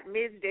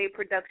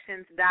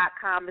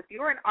info@MsJProductions.com. If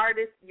you're an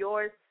artist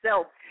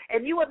yourself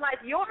and you would like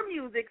your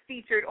music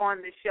featured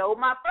on the show,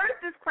 my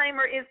first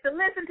disclaimer is to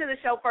listen to the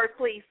show first,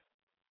 please.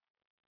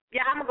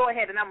 Yeah, I'm going to go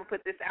ahead and I'm going to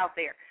put this out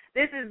there.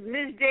 This is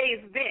Ms.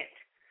 J's Vent.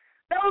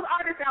 Those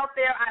artists out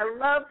there, I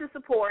love to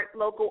support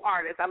local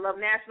artists. I love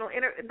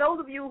those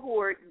of you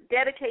who are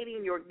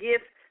dedicating your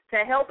gifts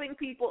to helping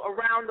people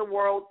around the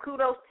world,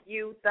 kudos to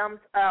you, thumbs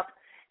up,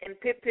 and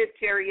pip, pip,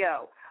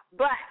 cheerio.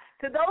 But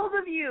To those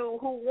of you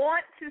who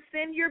want to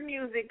send your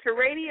music to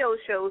radio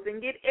shows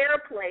and get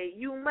airplay,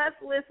 you must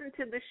listen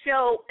to the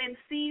show and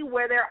see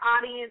where their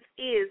audience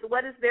is.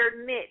 What is their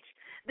niche?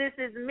 This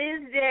is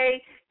Ms.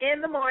 J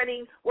in the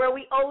morning, where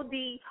we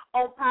OD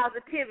on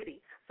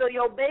positivity. So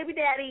your baby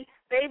daddy,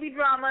 baby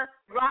drama,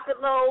 drop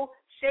it low,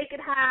 shake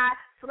it high,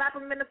 slap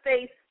him in the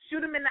face,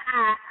 shoot him in the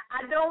eye.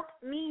 I don't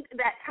need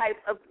that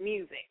type of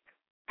music.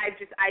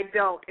 I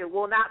don't. It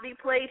will not be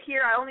played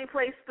here. I only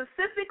play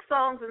specific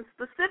songs and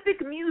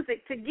specific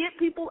music to get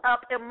people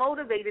up and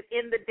motivated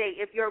in the day.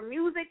 If your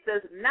music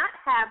does not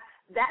have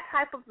that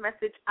type of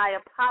message,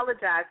 I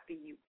apologize to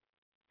you.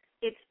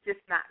 It's just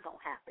not going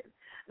to happen.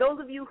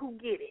 Those of you who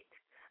get it,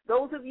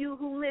 those of you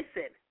who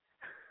listen,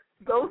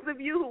 those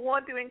of you who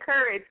want to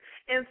encourage,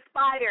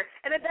 inspire,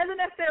 and it doesn't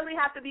necessarily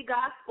have to be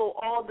gospel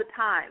all the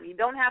time. You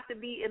don't have to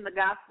be in the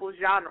gospel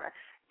genre.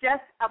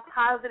 Just a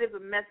positive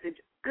message,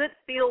 good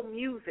feel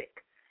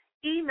music.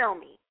 Email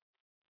me,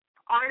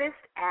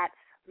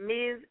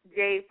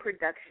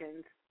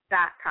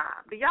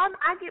 artist@MsJProductions.com. Do y'all?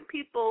 I get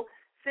people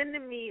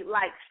sending me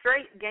like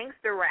straight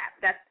gangster rap.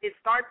 It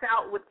starts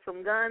out with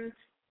some guns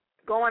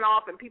going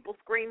off and people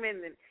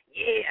screaming and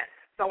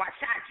so I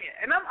shot you.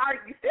 And I'm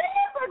arguing,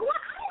 like, what?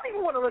 I don't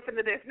even want to listen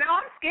to this. Now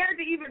I'm scared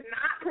to even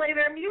not play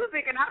their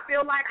music, and I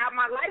feel like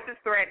my life is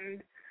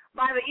threatened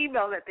by the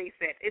email that they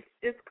sent.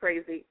 It's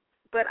crazy.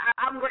 But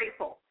I'm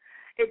grateful.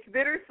 It's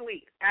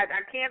bittersweet. I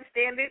can't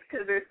stand it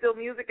because there's still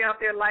music out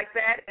there like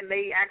that, and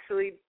they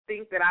actually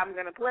think that I'm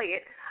going to play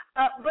it.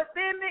 But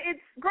then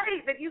it's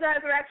great that you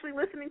guys are actually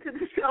listening to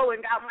the show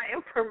and got my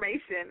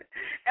information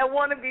and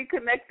want to be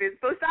connected.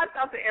 So shout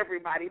out to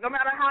everybody, no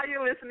matter how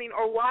you're listening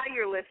or why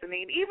you're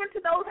listening, even to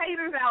those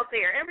haters out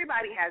there.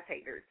 Everybody has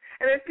haters.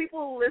 And there's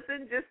people who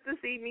listen just to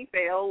see me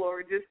fail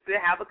or just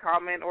to have a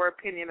comment or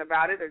opinion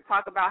about it or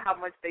talk about how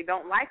much they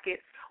don't like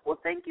it. Well,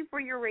 thank you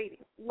for your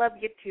rating. Love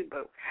you too,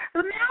 boo.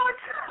 So now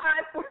it's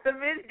time for the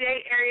Ms.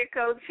 J area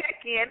code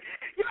check-in.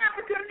 Your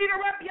opportunity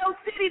to rep your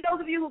city. Those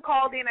of you who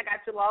called in, I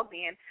got you logged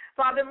in.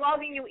 So I've been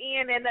logging you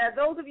in, and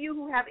those of you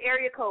who have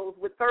area codes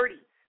with 30,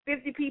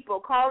 50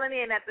 people calling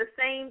in at the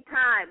same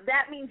time,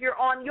 that means you're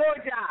on your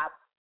job.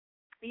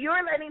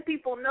 You're letting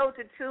people know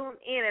to tune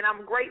in, and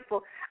I'm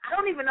grateful. I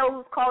don't even know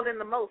who's called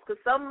in the most because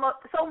so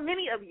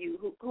many of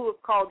you who have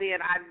called in,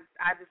 I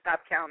just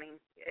stopped counting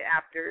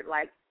after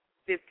like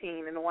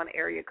 15 in the one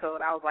area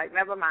code. I was like,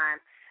 never mind.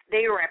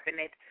 They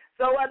repping it.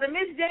 So the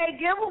Miss J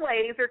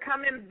giveaways are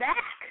coming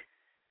back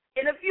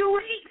in a few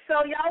weeks.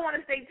 So y'all want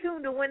to stay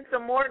tuned to win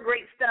some more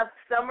great stuff.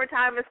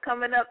 Summertime is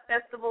coming up,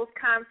 festivals,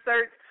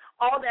 concerts,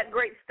 all that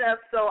great stuff.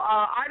 So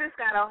artists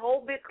got a whole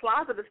big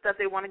closet of stuff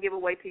they want to give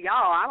away to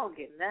y'all. I don't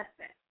get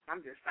nothing.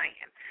 I'm just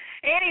saying.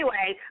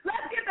 Anyway,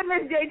 let's get the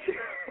Miss J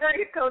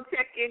area code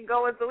check-in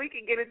going so we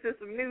can get into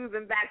some news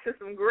and back to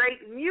some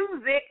great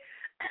music.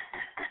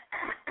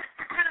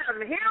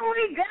 Here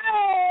we go.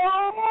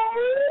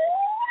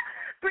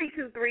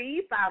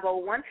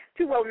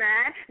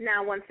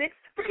 323-501-209-916,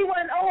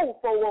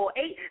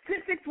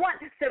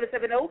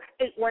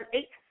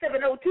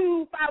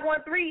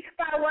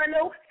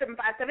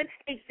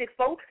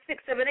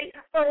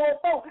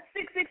 310-408-2617-818-702-513-510-786-4,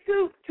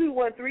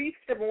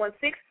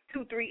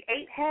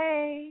 672-213-716-238.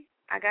 Hey,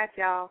 I got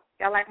y'all.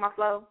 Y'all like my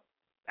flow?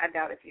 I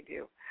doubt if you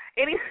do.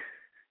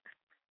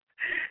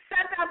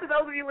 Shout out to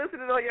those of you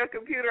listening on your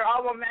computer,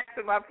 all my Macs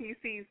and my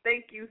PCs.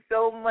 Thank you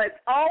so much.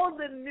 All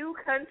the new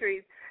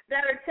countries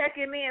that are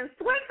checking in.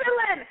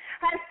 Switzerland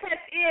has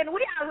checked in.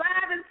 We are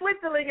live in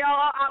Switzerland,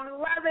 y'all. I'm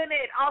loving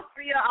it.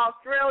 Austria,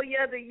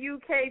 Australia, the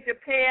UK,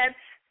 Japan,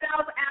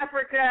 South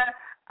Africa.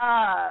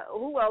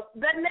 Who else?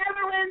 The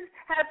Netherlands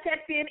have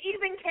checked in.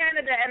 Even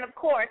Canada, and of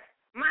course,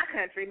 my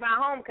country, my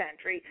home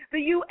country,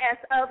 the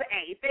U.S. of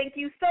A. Thank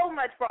you so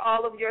much for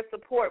all of your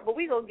support. But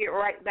we're going to get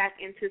right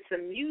back into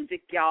some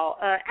music, y'all.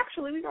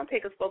 Actually, we're going to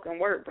take a spoken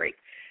word break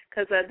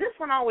because this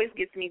one always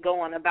gets me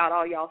going about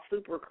all y'all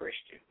super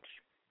Christians.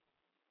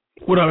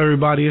 What up,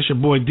 everybody? It's your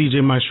boy,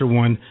 DJ Maestro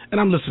One, and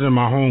I'm listening to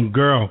my home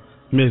girl,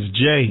 Miss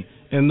J,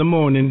 in the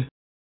morning.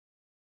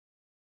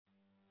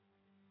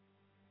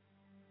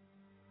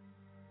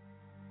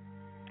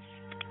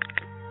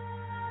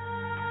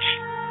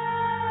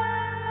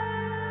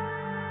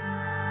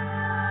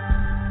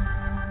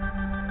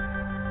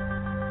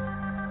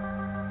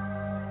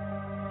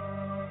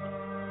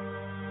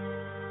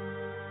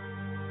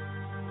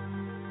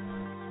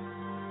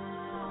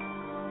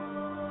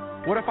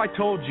 What if I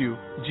told you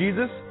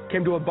Jesus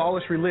came to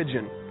abolish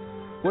religion?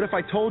 What if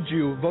I told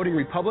you voting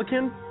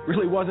Republican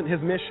really wasn't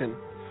his mission?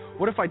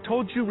 What if I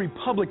told you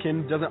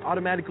Republican doesn't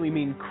automatically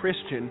mean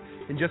Christian,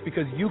 and just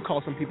because you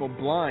call some people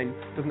blind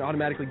doesn't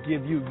automatically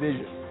give you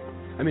vision?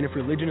 I mean, if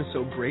religion is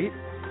so great,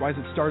 why has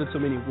it started so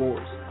many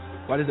wars?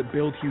 Why does it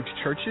build huge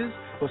churches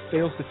but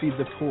fails to feed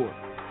the poor?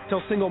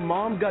 Tell single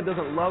moms God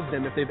doesn't love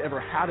them if they've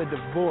ever had a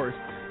divorce,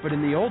 but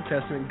in the Old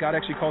Testament, God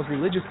actually calls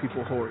religious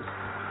people whores.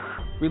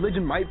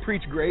 Religion might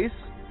preach grace,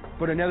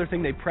 but another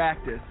thing they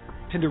practice.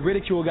 Tend to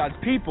ridicule God's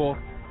people,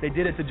 they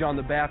did it to John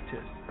the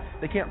Baptist.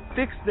 They can't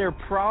fix their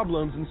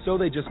problems, and so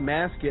they just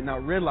mask it,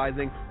 not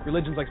realizing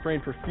religion's like spraying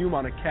perfume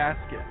on a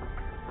casket.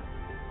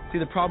 See,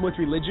 the problem with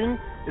religion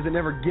is it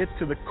never gets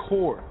to the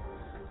core.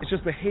 It's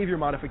just behavior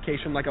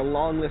modification, like a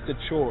long list of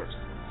chores.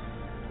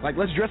 Like,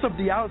 let's dress up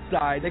the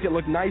outside, make it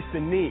look nice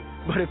and neat.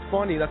 But it's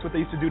funny, that's what they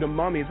used to do to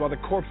mummies while the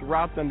corpse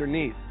rots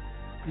underneath.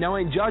 Now, I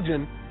ain't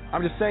judging,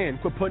 I'm just saying,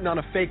 quit putting on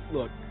a fake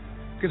look.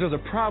 Because there's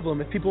a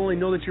problem if people only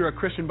know that you're a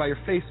Christian by your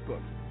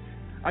Facebook.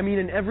 I mean,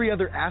 in every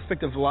other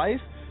aspect of life,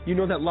 you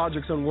know that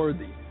logic's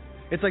unworthy.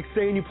 It's like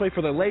saying you play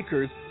for the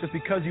Lakers just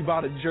because you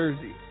bought a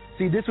jersey.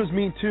 See, this was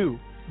me too,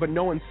 but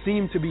no one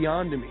seemed to be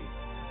on to me.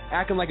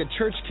 Acting like a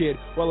church kid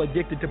while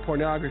addicted to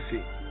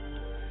pornography.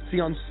 See,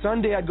 on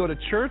Sunday I'd go to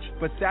church,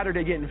 but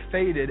Saturday getting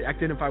faded,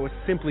 acting if I was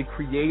simply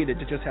created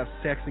to just have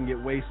sex and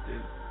get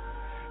wasted.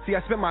 See,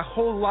 I spent my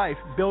whole life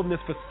building this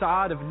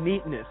facade of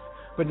neatness,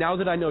 but now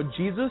that I know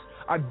Jesus,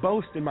 I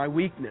boast in my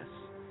weakness.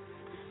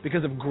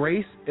 Because if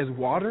grace is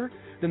water,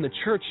 then the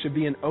church should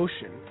be an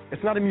ocean.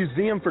 It's not a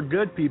museum for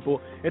good people,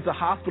 it's a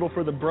hospital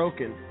for the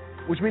broken.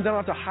 Which means I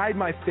don't have to hide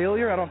my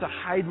failure, I don't have to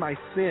hide my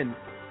sin.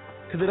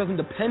 Because it doesn't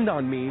depend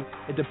on me,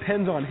 it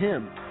depends on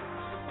Him.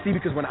 See,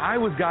 because when I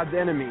was God's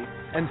enemy,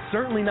 and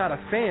certainly not a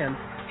fan,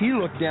 He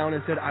looked down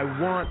and said, I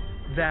want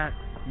that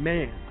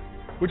man.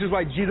 Which is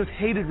why Jesus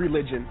hated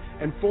religion,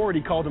 and for it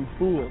He called them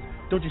fools.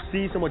 Don't you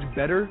see so much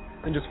better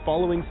than just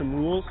following some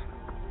rules?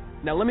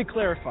 Now let me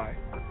clarify.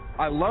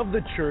 I love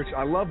the church,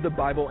 I love the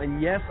Bible,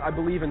 and yes, I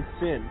believe in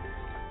sin.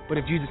 But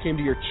if Jesus came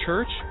to your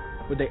church,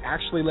 would they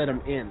actually let Him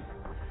in?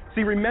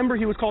 See, remember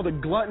He was called a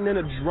glutton and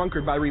a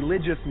drunkard by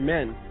religious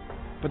men.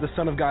 But the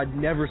Son of God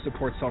never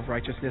supports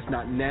self-righteousness,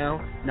 not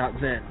now, not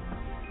then.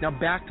 Now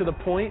back to the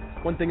point,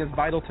 one thing is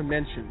vital to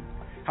mention.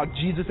 How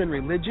Jesus and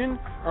religion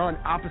are on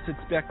opposite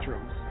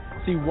spectrums.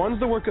 See, one's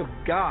the work of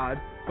God,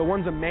 but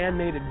one's a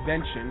man-made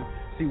invention.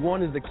 See,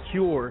 one is the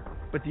cure,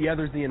 but the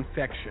other's the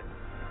infection.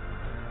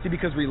 See,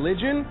 because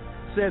religion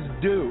says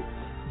do.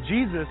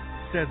 Jesus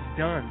says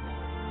done.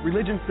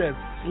 Religion says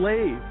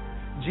slave.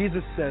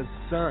 Jesus says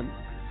son.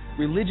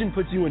 Religion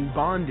puts you in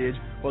bondage,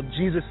 while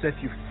Jesus sets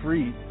you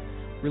free.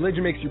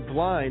 Religion makes you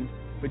blind,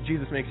 but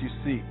Jesus makes you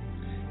see.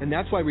 And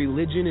that's why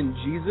religion and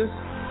Jesus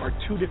are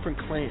two different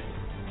clans.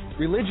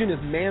 Religion is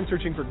man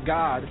searching for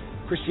God.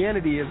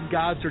 Christianity is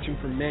God searching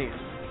for man.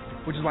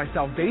 Which is why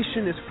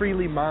salvation is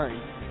freely mine,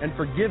 and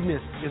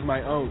forgiveness is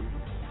my own.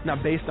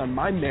 Not based on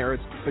my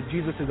merits, but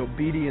Jesus'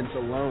 obedience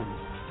alone.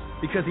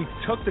 Because He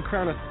took the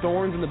crown of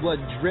thorns and the blood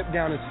dripped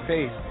down His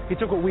face. He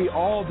took what we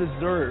all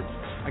deserved.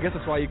 I guess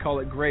that's why you call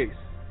it grace.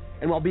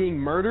 And while being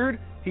murdered,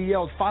 He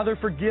yelled, Father,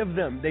 forgive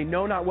them. They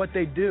know not what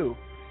they do.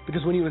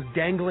 Because when He was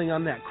dangling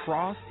on that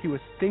cross, He was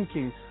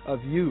thinking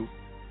of you.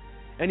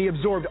 And He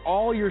absorbed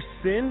all your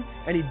sin,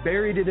 and He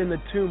buried it in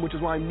the tomb, which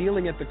is why I'm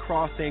kneeling at the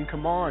cross saying,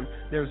 come on,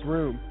 there's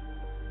room.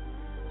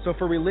 So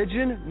for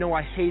religion, no,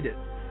 I hate it.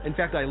 In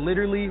fact, I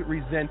literally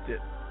resent it.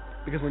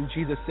 Because when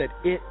Jesus said,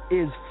 it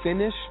is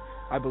finished,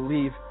 I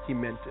believe He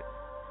meant it.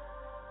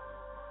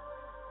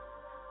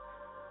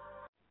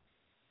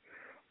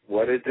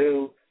 What it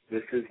do?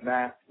 This is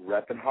Matt,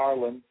 reppin'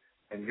 Harlem,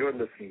 and you're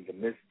listening to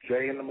Miss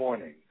J in the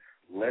Morning.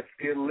 Let's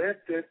get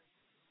lifted.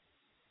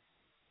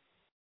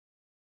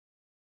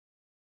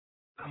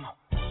 Come on.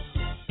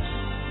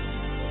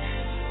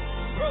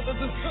 Brothers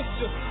and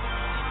sisters,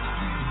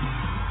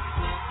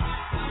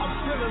 I'm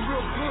feeling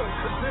real good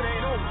because it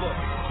ain't over.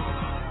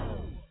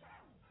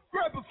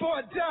 Right before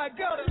I die, I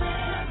gotta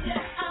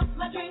get out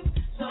my dreams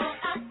so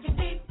I can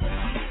be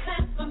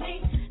plans for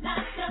me,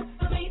 not just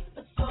for me,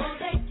 but so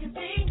they can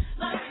see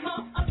much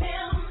more of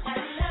Him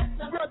and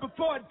less of. Right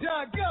before I die,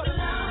 I gotta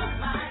love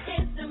my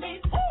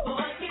enemies,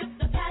 forgive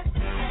the past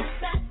and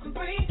set them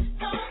free,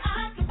 so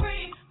I can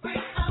free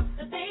up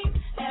the things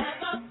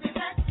ever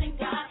blessing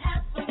God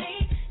has for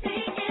me. He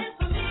is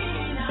for me,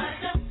 not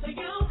just for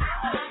you.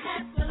 I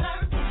had to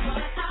learn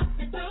what I've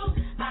been through.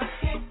 I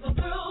can't go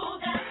through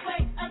that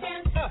way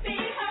again. Be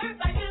hurt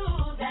by you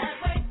that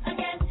way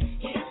again.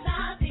 It's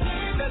not the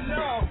end.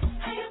 No.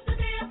 I used to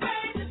be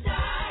afraid to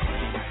die.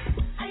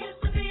 I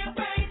used to be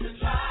afraid to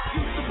try.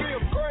 Used to be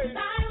afraid. I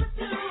was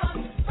too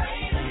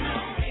afraid of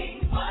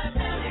knowing what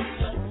really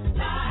just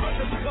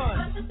died.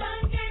 But the sun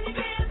came to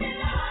give me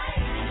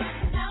life.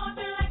 Now I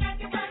feel like I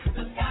can touch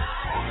the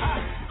sky.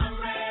 I'm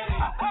ready.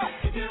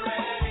 If you're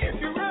ready. If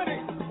you're ready,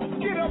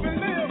 get up and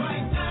live.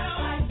 Right now,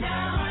 right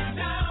now, right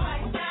now,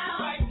 right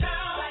now,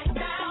 right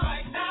now,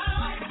 right now,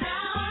 right now,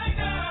 right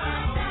now,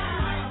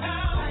 right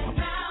now, right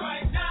now,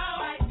 right now,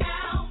 right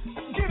now.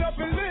 Get up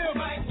and live.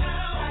 Right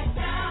now, right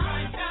now,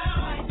 right now,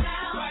 right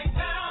now, right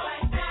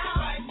now,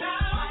 right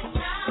now, right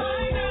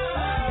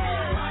now,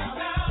 right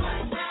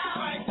now,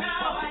 right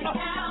now, right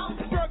now.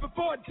 Right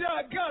before I die,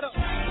 I gotta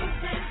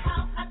change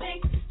how I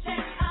think,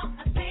 change how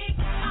I speak.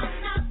 I'm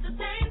not the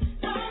same.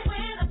 So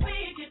when I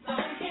speak, it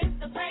don't hit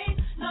the place.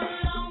 No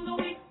longer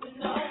weak with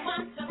no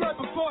one to. Right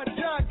before I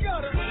die, I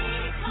gotta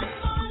become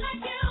more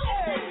like you.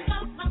 Pick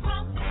up my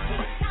cross,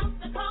 count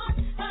the cost,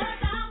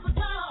 'cause I was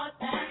lost.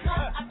 That's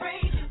why I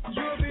praise you.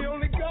 You're the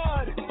only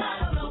God. I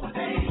don't know what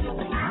they do,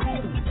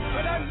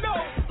 but I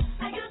know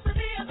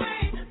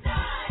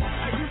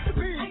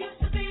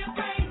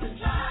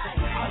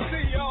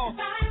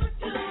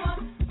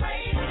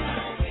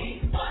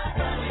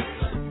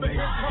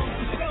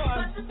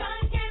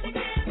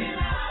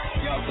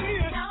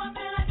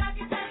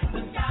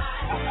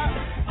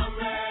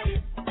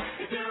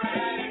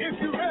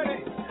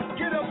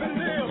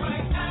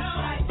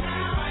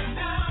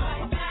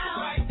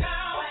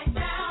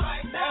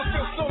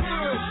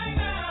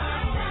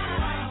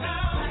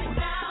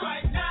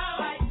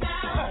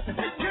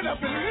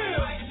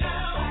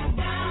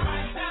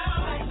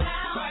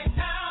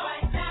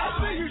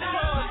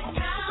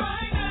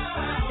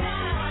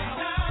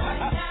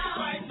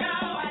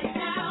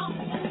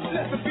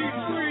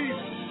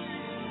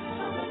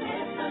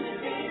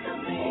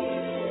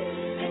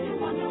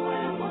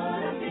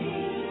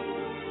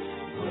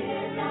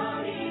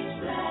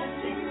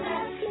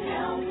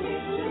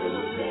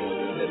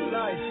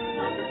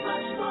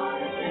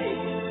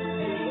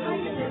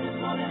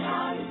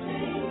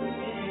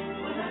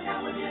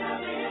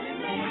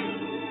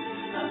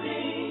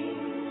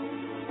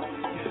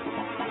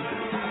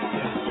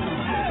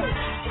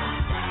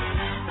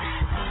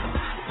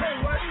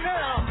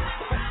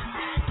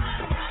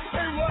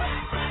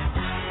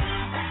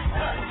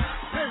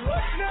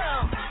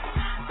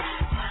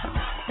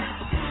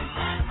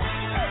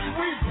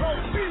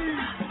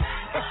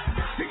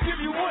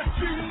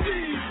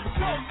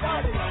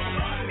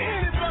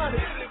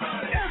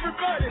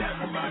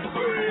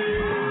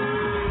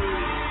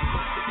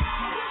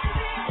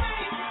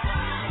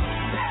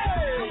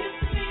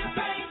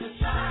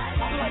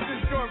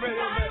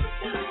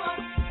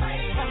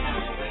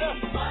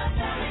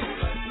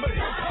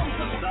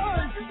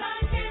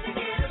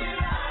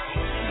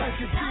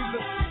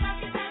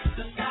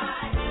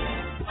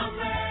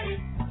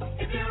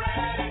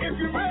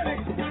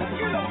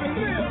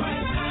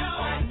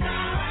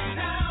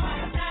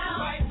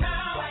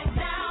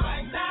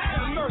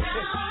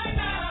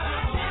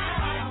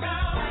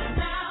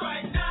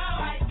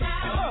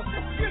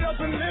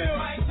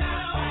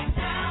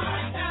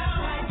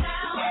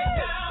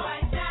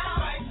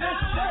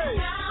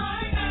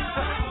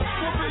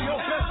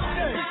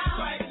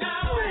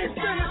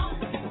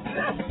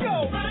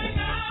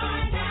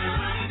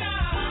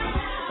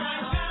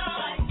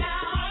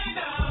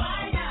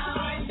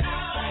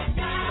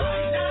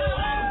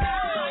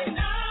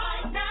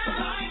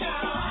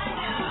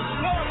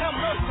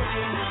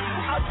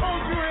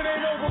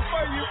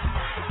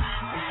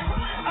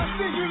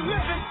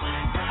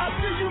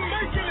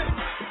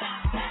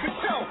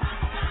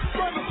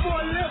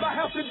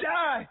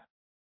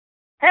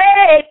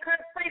Hey,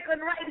 Kurt Franklin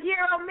right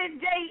here on Miss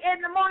J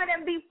in the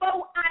morning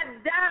before I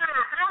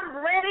die. I'm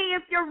ready.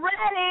 If you're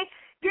ready,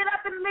 get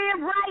up and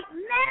live right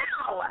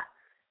now.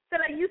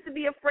 Said I used to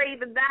be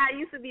afraid to die. I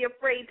used to be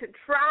afraid to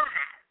try.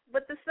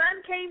 But the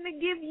sun came to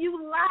give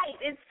you light.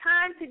 It's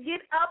time to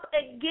get up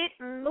and get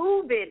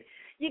moving.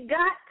 You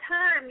got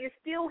time. You're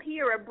still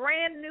here. A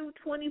brand new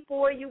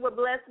 24 you were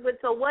blessed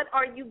with. So what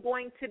are you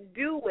going to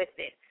do with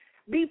it?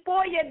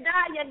 Before you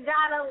die, you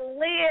got to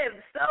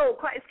live. So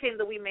Christ came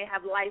that we may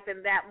have life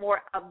and that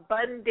more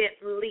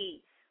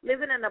abundantly.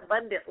 Living an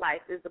abundant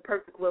life is the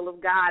perfect will of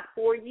God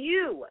for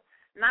you.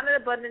 Not an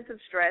abundance of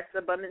stress,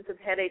 abundance of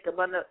headache,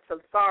 abundance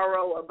of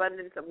sorrow,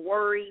 abundance of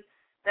worry.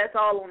 That's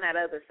all on that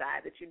other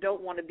side that you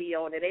don't want to be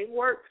on. It ain't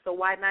work, so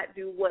why not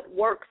do what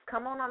works?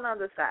 Come on the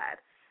other side.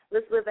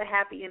 Let's live a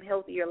happy and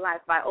healthier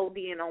life by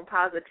ODing on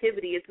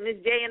positivity. It's Miss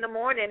J in the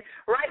morning.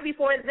 Right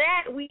before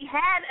that, we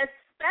had a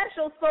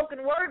special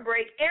spoken word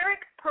break.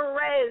 Eric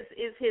Perez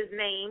is his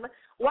name.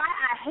 Why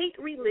I Hate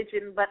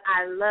Religion, But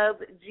I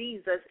Love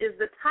Jesus is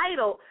the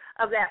title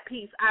of that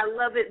piece. I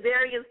love it.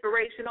 Very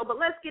inspirational.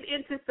 But let's get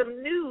into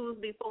some news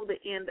before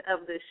the end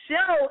of the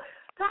show.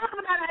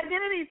 Talking about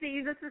identity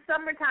thieves. It's the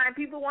summertime.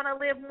 People want to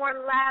live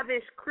more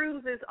lavish,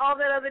 cruises, all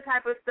that other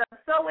type of stuff.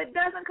 So it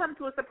doesn't come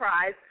to a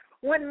surprise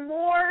when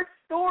more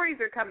stories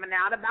are coming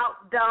out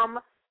about dumb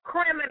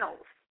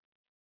criminals.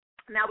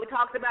 Now, we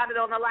talked about it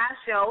on the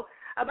last show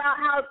about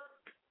how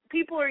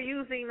people are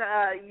using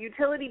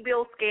utility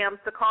bill scams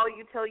to call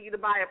you, tell you to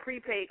buy a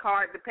prepaid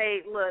card to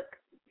pay. Look,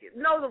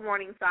 know the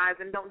warning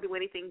signs and don't do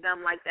anything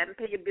dumb like that, and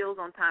pay your bills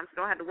on time so you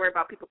don't have to worry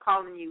about people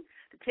calling you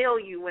to tell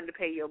you when to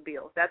pay your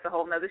bills. That's a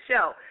whole nother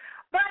show.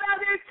 But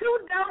there's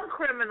two dumb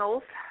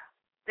criminals.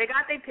 They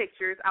got their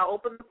pictures. I'll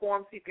open the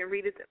form so you can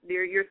read it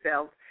there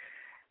yourselves.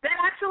 That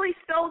actually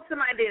stole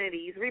some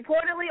identities.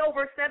 Reportedly,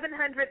 over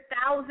 700,000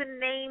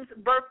 names,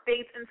 birth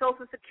dates, and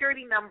Social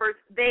Security numbers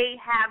they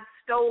have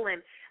stolen.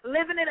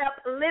 Living it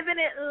up, living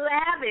it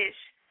lavish.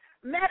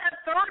 Met a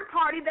third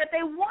party that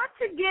they want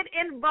to get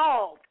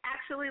involved.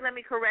 Actually, let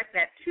me correct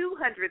that.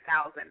 200,000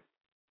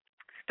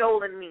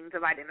 stolen means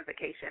of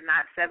identification,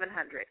 not 700.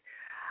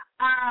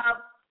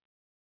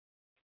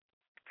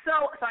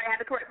 Sorry, I had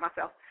to correct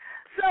myself.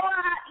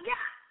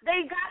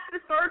 They got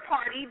the third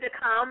party to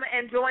come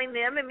and join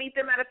them and meet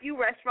them at a few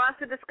restaurants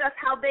to discuss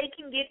how they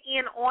can get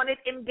in on it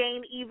and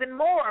gain even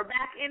more.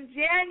 Back in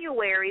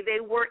January,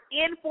 they were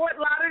in Fort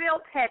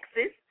Lauderdale,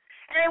 Texas,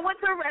 and they went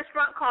to a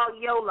restaurant called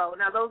YOLO.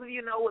 Now, those of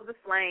you know what the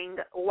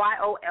slang,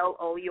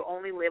 YOLO, you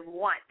only live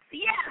once.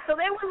 Yeah, so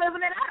they were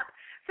living it up,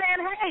 saying,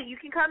 hey, you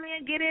can come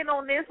in and get in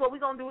on this. What we're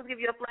going to do is give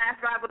you a flash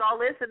drive with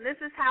all this, and this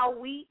is how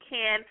we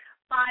can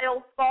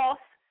file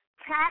false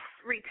tax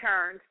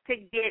returns to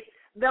get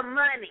the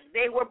money.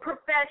 They were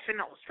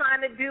professionals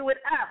trying to do it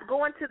up,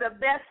 going to the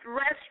best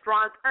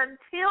restaurants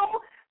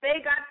until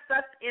they got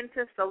sucked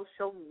into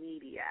social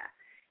media.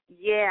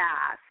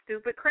 Yeah,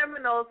 stupid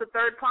criminals. The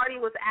third party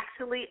was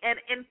actually an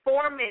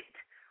informant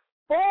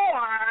for,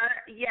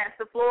 yes,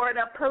 the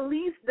Florida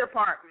Police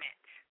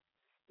Department.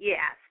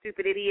 Yeah,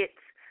 stupid idiots.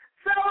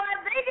 So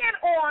they get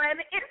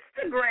on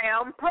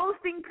Instagram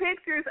posting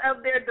pictures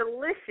of their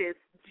delicious,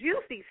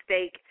 juicy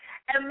steak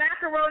and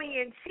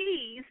macaroni and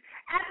cheese.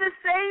 At the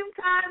same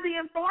time, the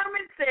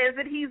informant says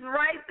that he's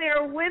right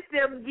there with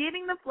them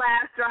getting the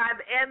flash drive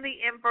and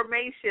the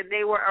information.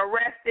 They were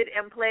arrested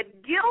and pled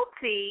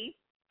guilty.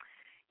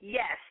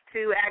 Yes,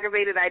 to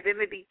aggravated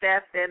identity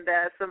theft and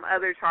some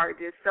other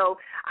charges. So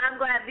I'm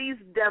glad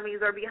these dummies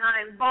are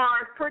behind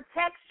bars.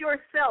 Protect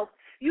yourself.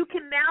 You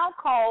can now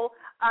call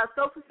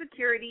Social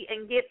Security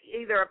and get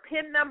either a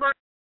PIN number,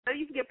 or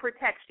you can get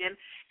protection,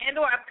 and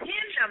or a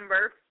PIN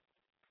number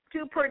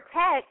to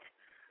protect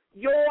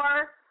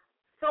your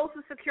Social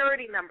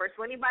Security number.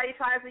 So anybody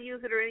tries to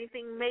use it or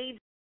anything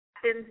major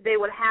happens, they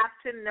would have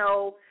to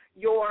know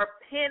your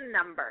PIN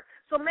number.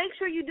 So make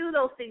sure you do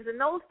those things, and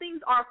those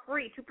things are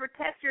free to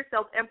protect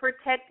yourself and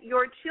protect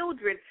your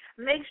children.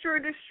 Make sure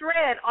to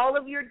shred all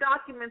of your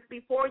documents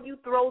before you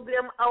throw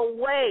them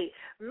away.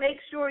 Make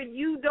sure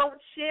you don't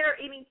share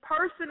any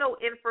personal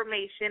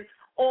information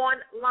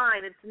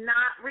online. It's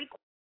not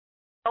required.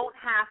 You don't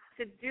have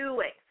to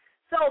do it.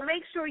 So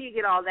make sure you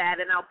get all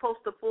that, and I'll post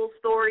the full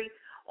story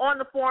on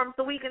the forum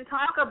so we can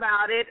talk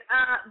about it.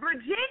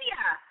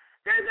 Virginia.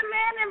 There's a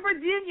man in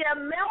Virginia,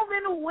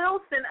 Melvin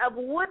Wilson of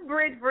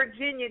Woodbridge,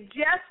 Virginia,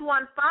 just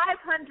won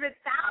 $500,000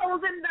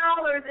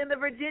 in the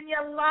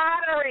Virginia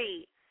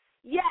lottery.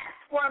 Yes,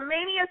 for a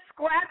Mania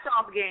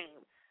scratch-off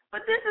game.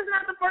 But this is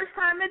not the first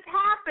time it's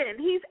happened.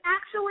 He's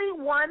actually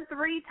won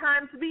 3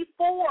 times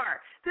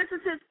before. This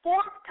is his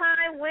 4th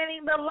time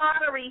winning the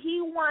lottery. He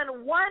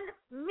won $1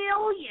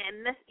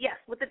 million, yes,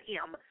 with an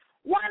M,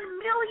 $1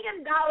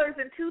 million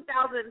in 2005,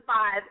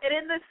 and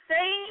in the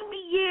same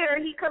year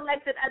he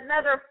collected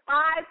another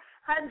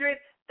 $500,000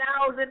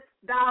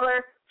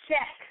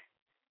 check.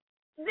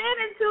 Then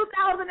in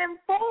 2004,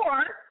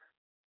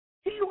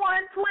 he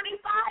won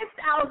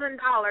 $25,000.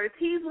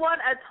 He's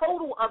won a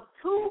total of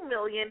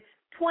 $2,025,000.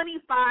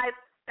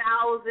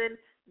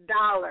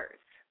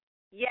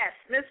 Yes,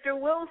 Mr.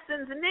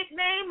 Wilson's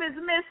nickname is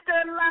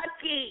Mr.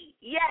 Lucky.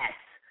 Yes.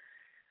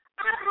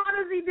 How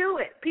does he do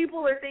it?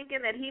 People are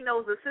thinking that he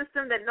knows a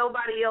system that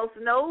nobody else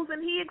knows, and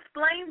he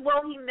explains,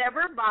 well, he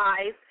never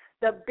buys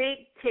the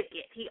big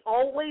ticket. He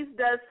always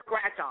does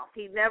scratch-offs.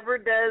 He never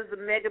does the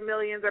Mega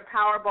Millions or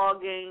Powerball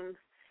games.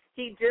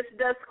 He just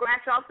does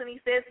scratch-offs, and he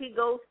says he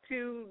goes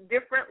to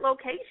different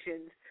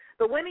locations.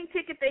 The winning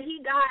ticket that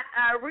he got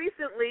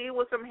recently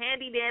was from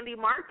Handy Dandy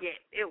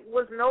Market. It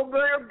was no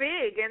good or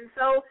big, and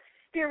so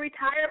he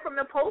retired from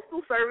the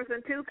Postal Service in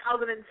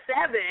 2007,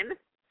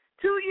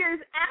 2 years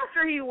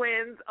after he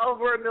wins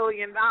over $1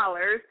 million.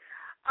 And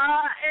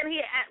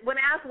when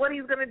asked what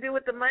he's going to do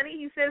with the money,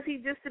 he says he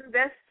just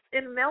invests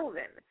in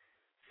Melvin.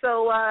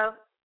 So,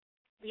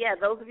 yeah,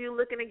 those of you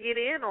looking to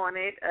get in on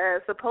it,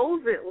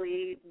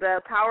 supposedly the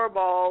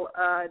Powerball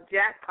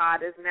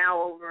jackpot is now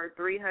over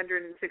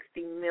 $360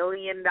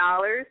 million.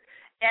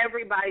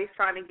 Everybody's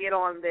trying to get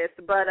on this,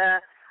 but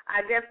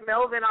I guess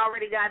Melvin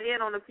already got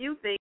in on a few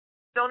things.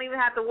 Don't even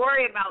have to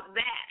worry about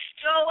that.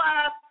 So,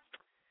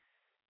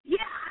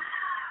 yeah.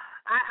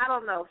 I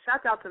don't know.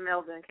 Shout out to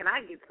Melvin. Can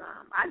I get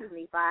some? I just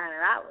need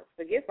 $500.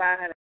 Forget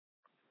 $500.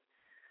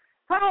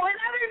 Oh, in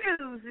other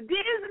news,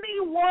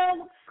 Disney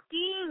World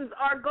schemes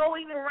are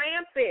going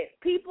rampant.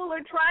 People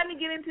are trying to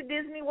get into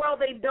Disney World.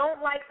 They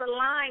don't like the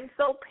line,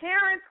 so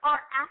parents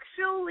are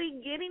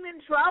actually getting in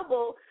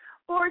trouble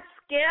for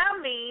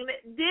scamming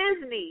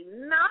Disney,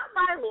 not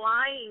by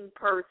lying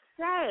per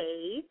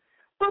se,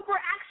 but for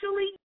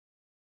actually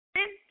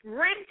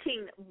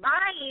renting,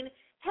 buying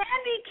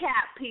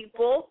handicapped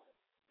people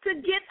to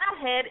get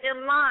ahead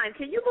in line.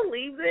 Can you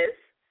believe this?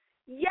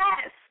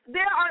 Yes,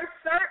 there are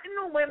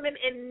certain women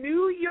in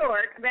New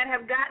York that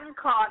have gotten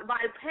caught by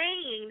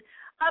paying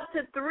up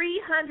to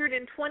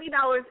 $320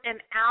 an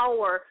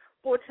hour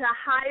to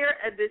hire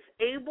a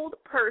disabled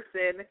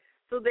person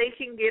so they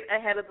can get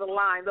ahead of the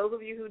line. Those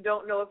of you who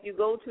don't know, if you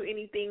go to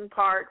any theme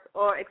parks,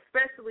 or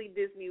especially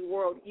Disney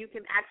World, you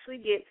can actually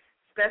get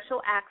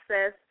special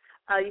access.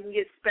 You can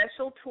get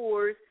special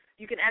tours.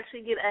 You can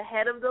actually get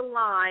ahead of the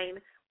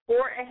line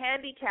for a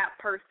handicapped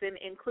person,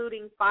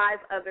 including 5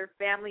 other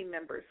family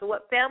members. So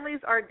what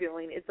families are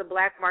doing, it's a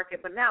black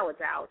market, but now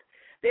it's out.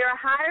 They are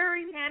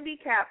hiring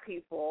handicapped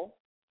people,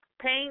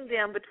 paying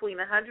them between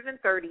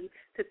 $130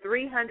 to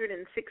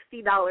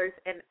 $360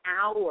 an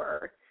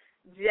hour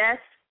just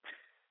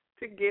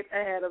to get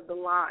ahead of the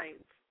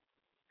lines.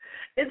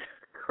 It's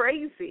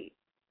crazy.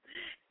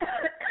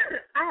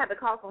 I had to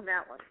cough on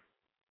that one.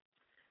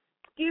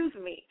 Excuse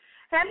me.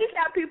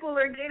 Handicapped people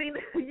are getting,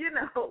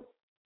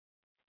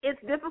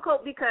 it's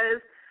difficult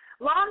because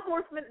law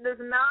enforcement does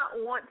not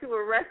want to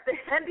arrest the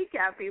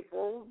handicapped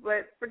people,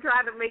 but for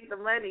trying to make the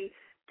money,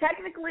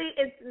 technically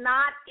it's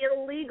not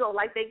illegal.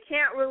 Like, they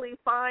can't really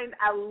find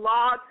a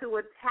law to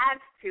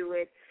attach to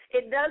it.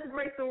 It does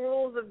break the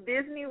rules of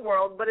Disney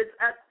World, but it's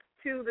up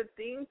to the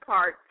theme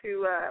park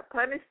to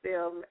punish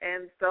them,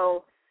 and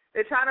so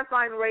they're trying to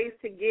find ways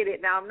to get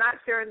it. Now, I'm not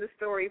sharing the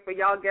story for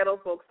y'all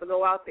ghetto folks to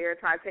go out there and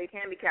try to take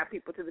handicapped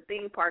people to the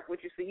theme park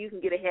with you so you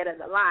can get ahead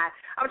of the line.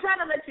 I'm trying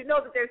to let you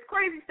know that there's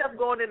crazy stuff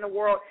going in the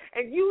world,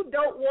 and you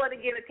don't want to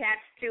get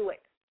attached to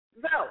it.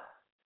 So,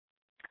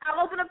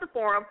 I'll open up the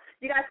forum.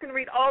 You guys can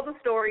read all the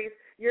stories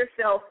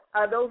yourself.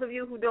 Those of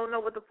you who don't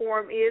know what the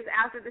forum is,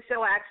 after the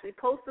show, I actually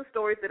post the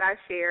stories that I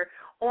share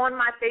on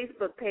my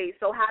Facebook page.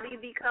 So how do you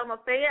become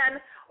a fan,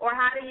 or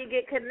how do you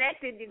get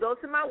connected? You go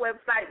to my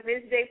website,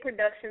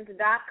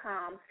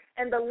 MissJProductions.com,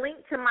 and the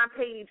link to my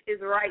page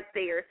is right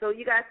there. So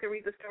you guys can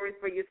read the stories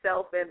for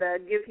yourself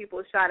and give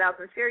people shout-outs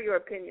and share your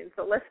opinions.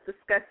 So let's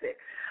discuss it.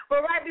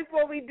 But right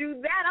before we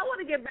do that, I want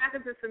to get back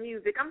into some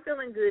music. I'm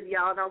feeling good,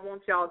 y'all, and I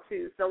want y'all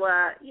too. So,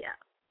 yeah,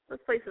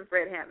 let's play some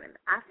Fred Hammond.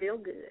 I Feel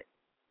Good.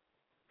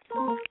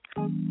 Come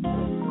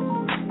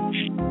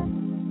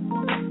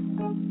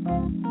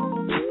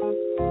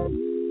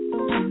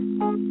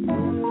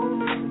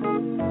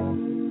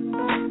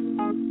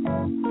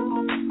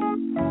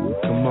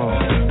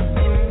on.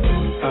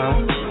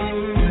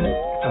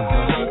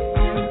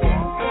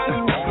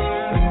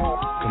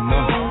 Come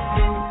on.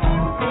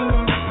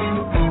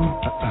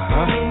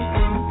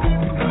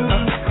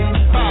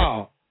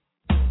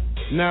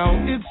 Now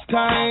it's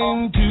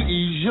time to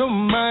ease your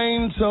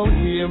mind, so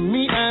hear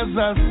me as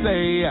I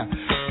say,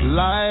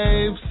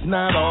 life's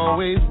not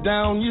always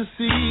down, you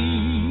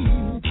see.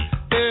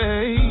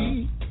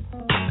 Hey.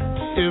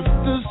 If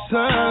the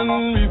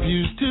sun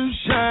refuses to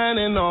shine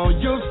and all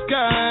your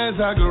skies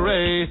are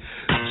gray,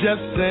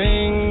 just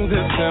sing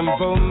this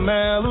simple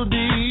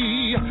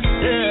melody.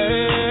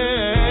 Yeah.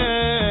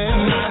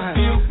 I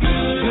feel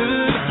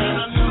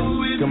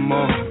good. Come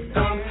on.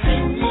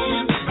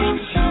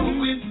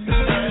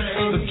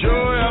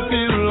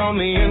 On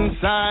the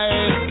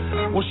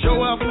inside will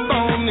show up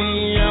on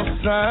the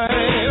outside.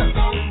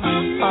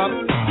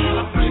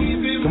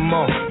 Come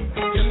on.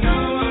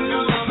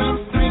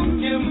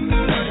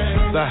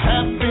 The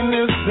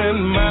happiness in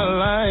my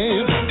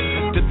life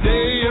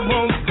today, it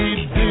won't be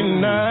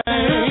denied.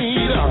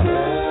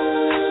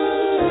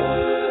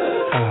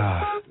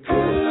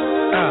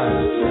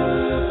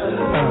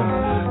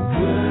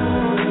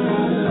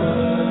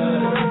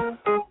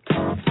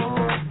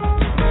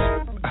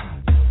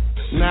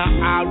 Now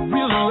I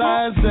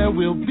realize there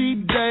will be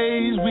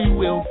days we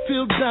will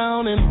feel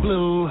down and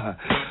blue,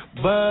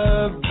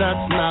 but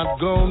that's not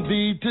gonna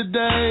be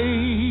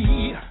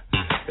today.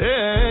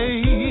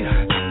 Hey,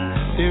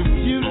 if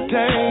you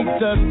take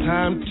the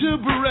time to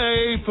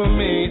pray for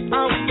me,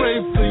 I'll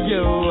pray for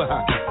you,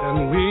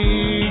 and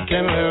we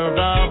can lift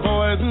our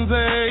voice and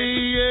say,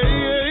 yeah.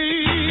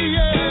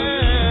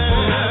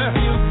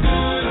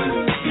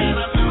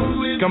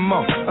 Come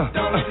on.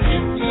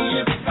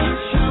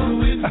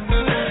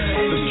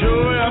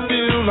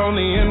 On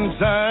the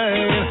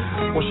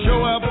inside will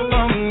show up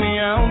on the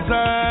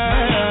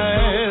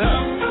outside.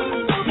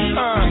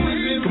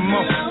 Come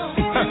on.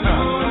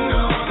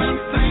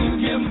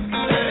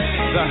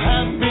 The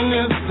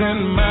happiness in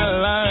my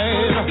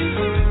life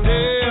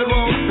today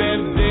won't be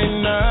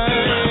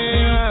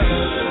denied.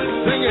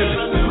 Sing it.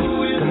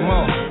 Come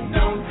on.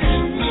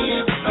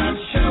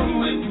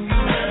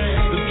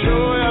 The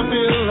joy I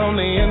feel on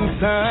the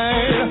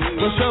inside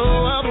will show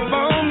up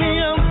on the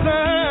outside.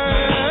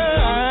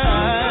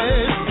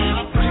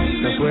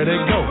 Where they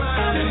go.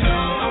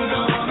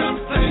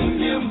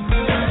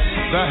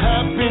 The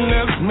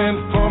happiness meant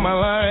for my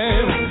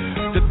life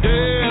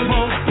today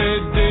won't be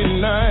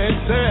denied.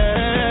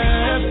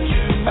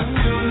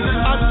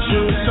 I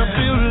choose to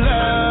feel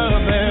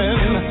love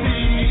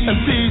and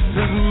peace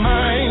is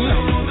mine.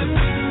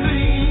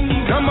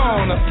 Come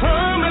on,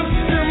 promise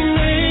to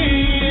me,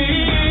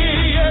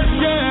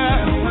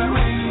 yeah.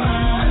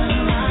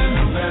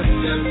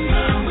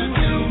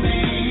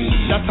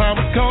 That's how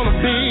it's gonna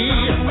be.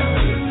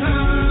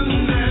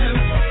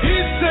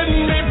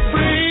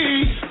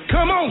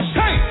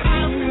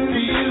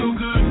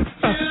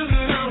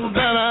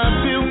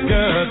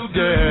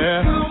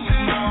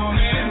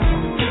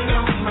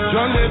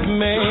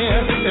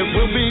 It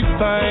will be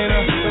fine.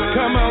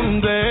 Come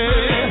on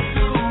there.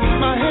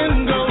 My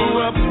hand go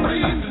up.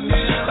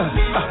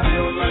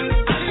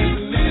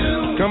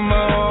 Come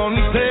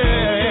on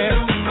there.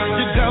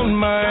 You don't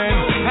mind.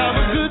 Have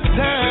a good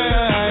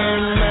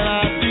time. And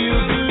I feel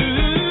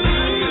good.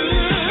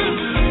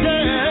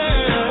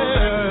 Yeah.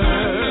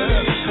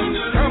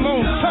 Come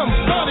on,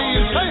 somebody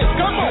say it.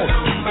 Come on.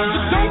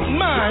 You don't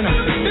mind.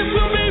 It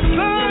will be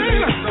fine.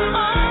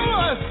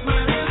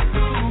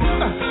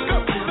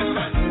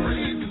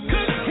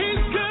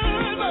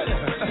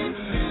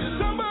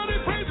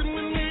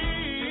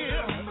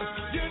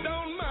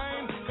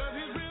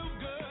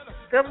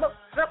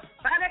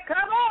 Somebody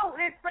come on.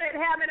 It's Fred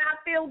Hammond. I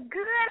feel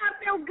good. I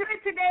feel good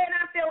today, and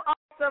I feel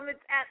awesome.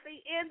 It's at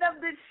the end of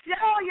the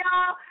show,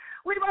 y'all.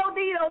 We won't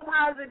need no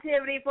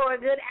positivity for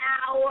a good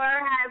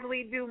hour as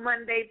we do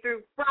Monday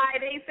through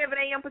Friday, 7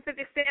 a.m.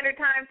 Pacific Standard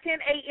Time, 10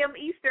 a.m.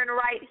 Eastern,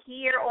 right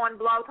here on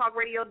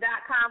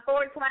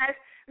blogtalkradio.com/Miss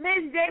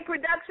Ms. J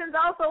Productions,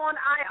 also on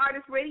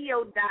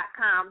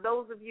iArtistRadio.com.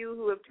 Those of you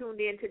who have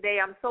tuned in today,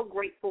 I'm so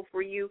grateful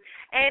for you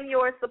and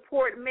your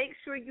support. Make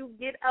sure you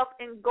get up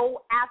and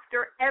go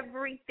after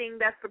everything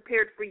that's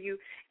prepared for you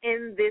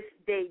in this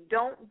day.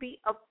 Don't be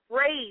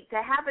afraid to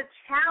have a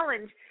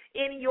challenge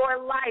in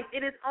your life.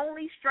 It is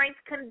only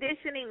strength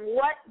conditioning.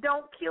 What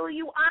don't kill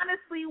you,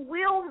 honestly,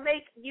 will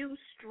make you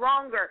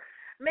stronger.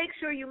 Make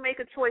sure you make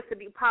a choice to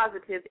be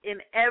positive in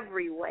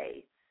every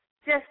way.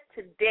 Just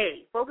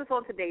today. Focus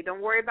on today.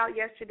 Don't worry about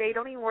yesterday.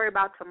 Don't even worry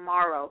about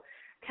tomorrow.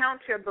 Count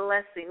your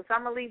blessings.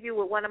 I'm going to leave you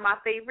with one of my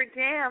favorite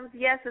jams.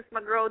 Yes, it's my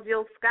girl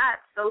Jill Scott.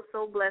 So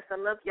blessed. I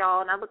love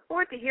y'all, and I look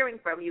forward to hearing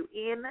from you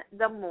in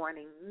the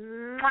morning.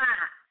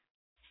 Mwah!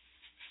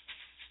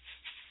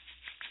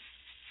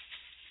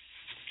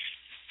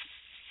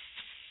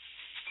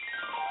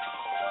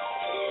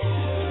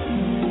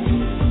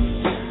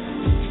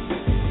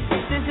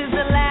 This is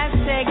the last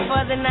take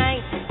for the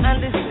night.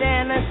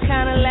 Understand it's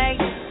kind of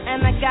late.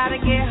 And I gotta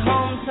get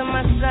home to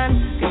my son,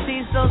 'cause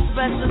he's so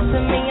special to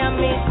me. I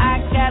mean, I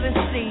gotta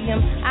see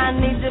him, I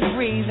need to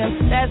breathe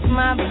him. That's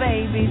my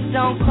baby,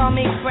 don't call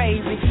me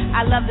crazy.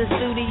 I love the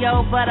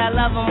studio, but I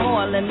love him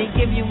more. Let me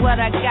give you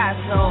what I got,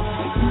 so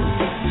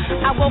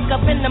I woke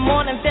up in the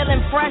morning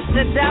feeling fresh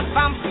to death.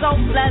 I'm so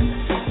blessed,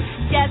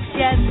 yes,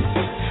 yes.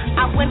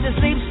 I went to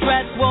sleep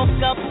stressed,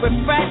 woke up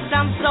refreshed.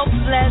 I'm so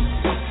blessed,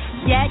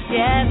 yes,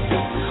 yes.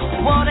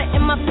 Water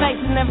in my face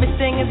and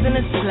everything is in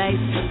its place.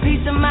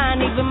 Peace of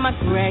mind, even my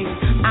grace.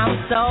 I'm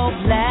so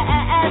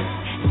blessed.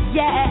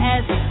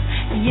 Yes,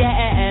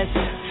 yes,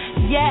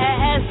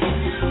 yes.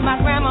 My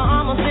grandma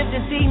almost lived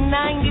to see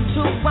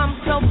 92. I'm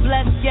so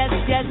blessed. Yes,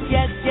 yes,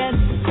 yes, yes.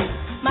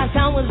 My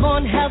son was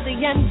born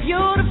healthy and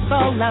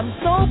beautiful. I'm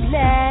so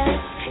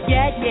blessed.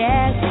 Yeah,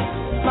 yes.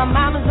 My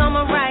mama's on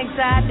my right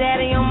side,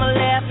 daddy on my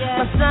left.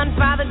 My son,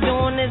 father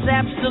doing his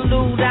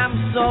absolute.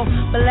 I'm so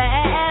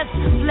blessed,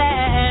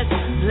 blessed,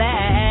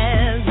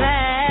 blessed,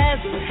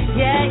 blessed.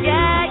 Yeah,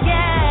 yeah,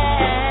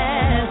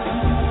 yes.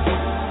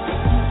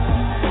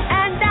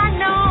 And I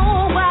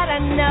know what I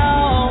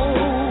know.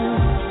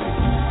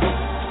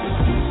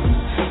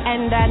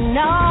 And I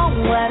know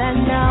what I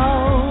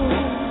know.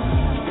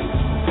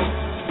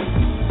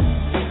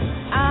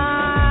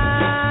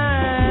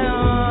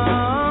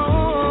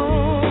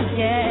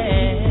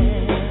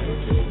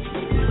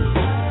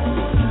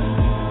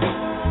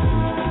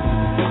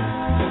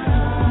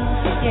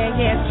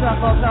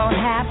 Trouble gon'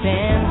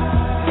 happen,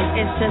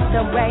 it's just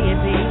the way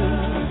it be.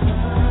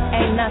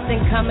 Ain't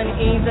nothing coming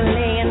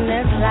easily in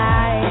this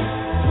life.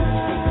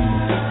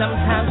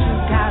 Sometimes you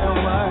gotta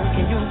work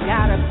and you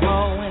gotta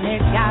grow and it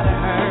gotta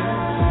hurt.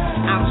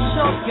 I'm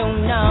sure you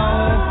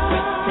know.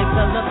 Take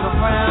a look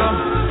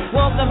around.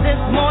 Woke up this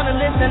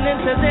morning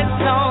listening to this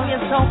song.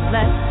 You're so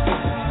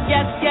blessed.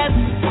 Yes, yes.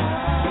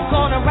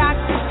 Gonna rock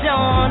this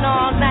joint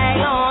all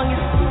night long.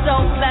 You're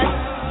so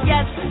blessed.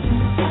 Yes.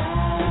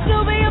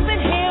 You'll be up in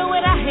here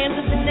with our hands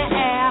up in the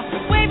air,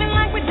 waving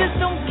like we just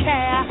don't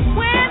care.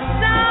 We're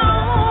so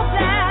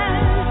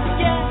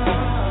blessed, yeah,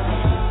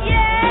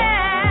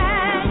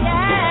 yeah,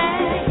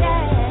 yeah,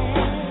 yeah.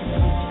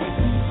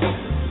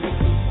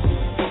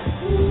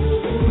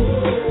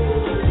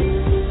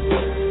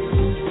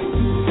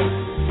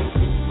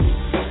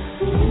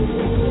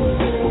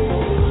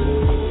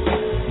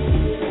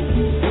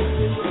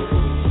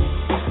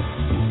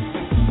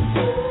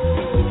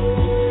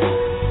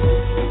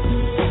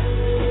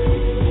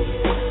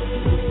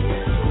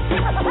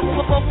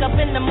 Up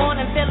in the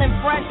morning feeling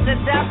fresh to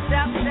death.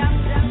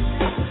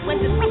 Went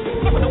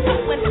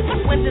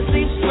to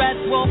sleep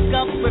stressed, woke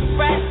up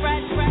refreshed.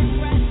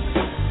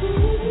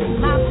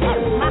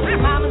 My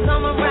mama's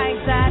on my right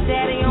side,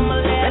 daddy on my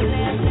left.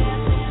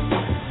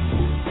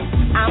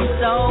 I'm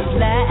so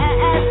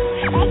blessed,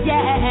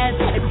 yes,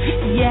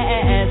 yes.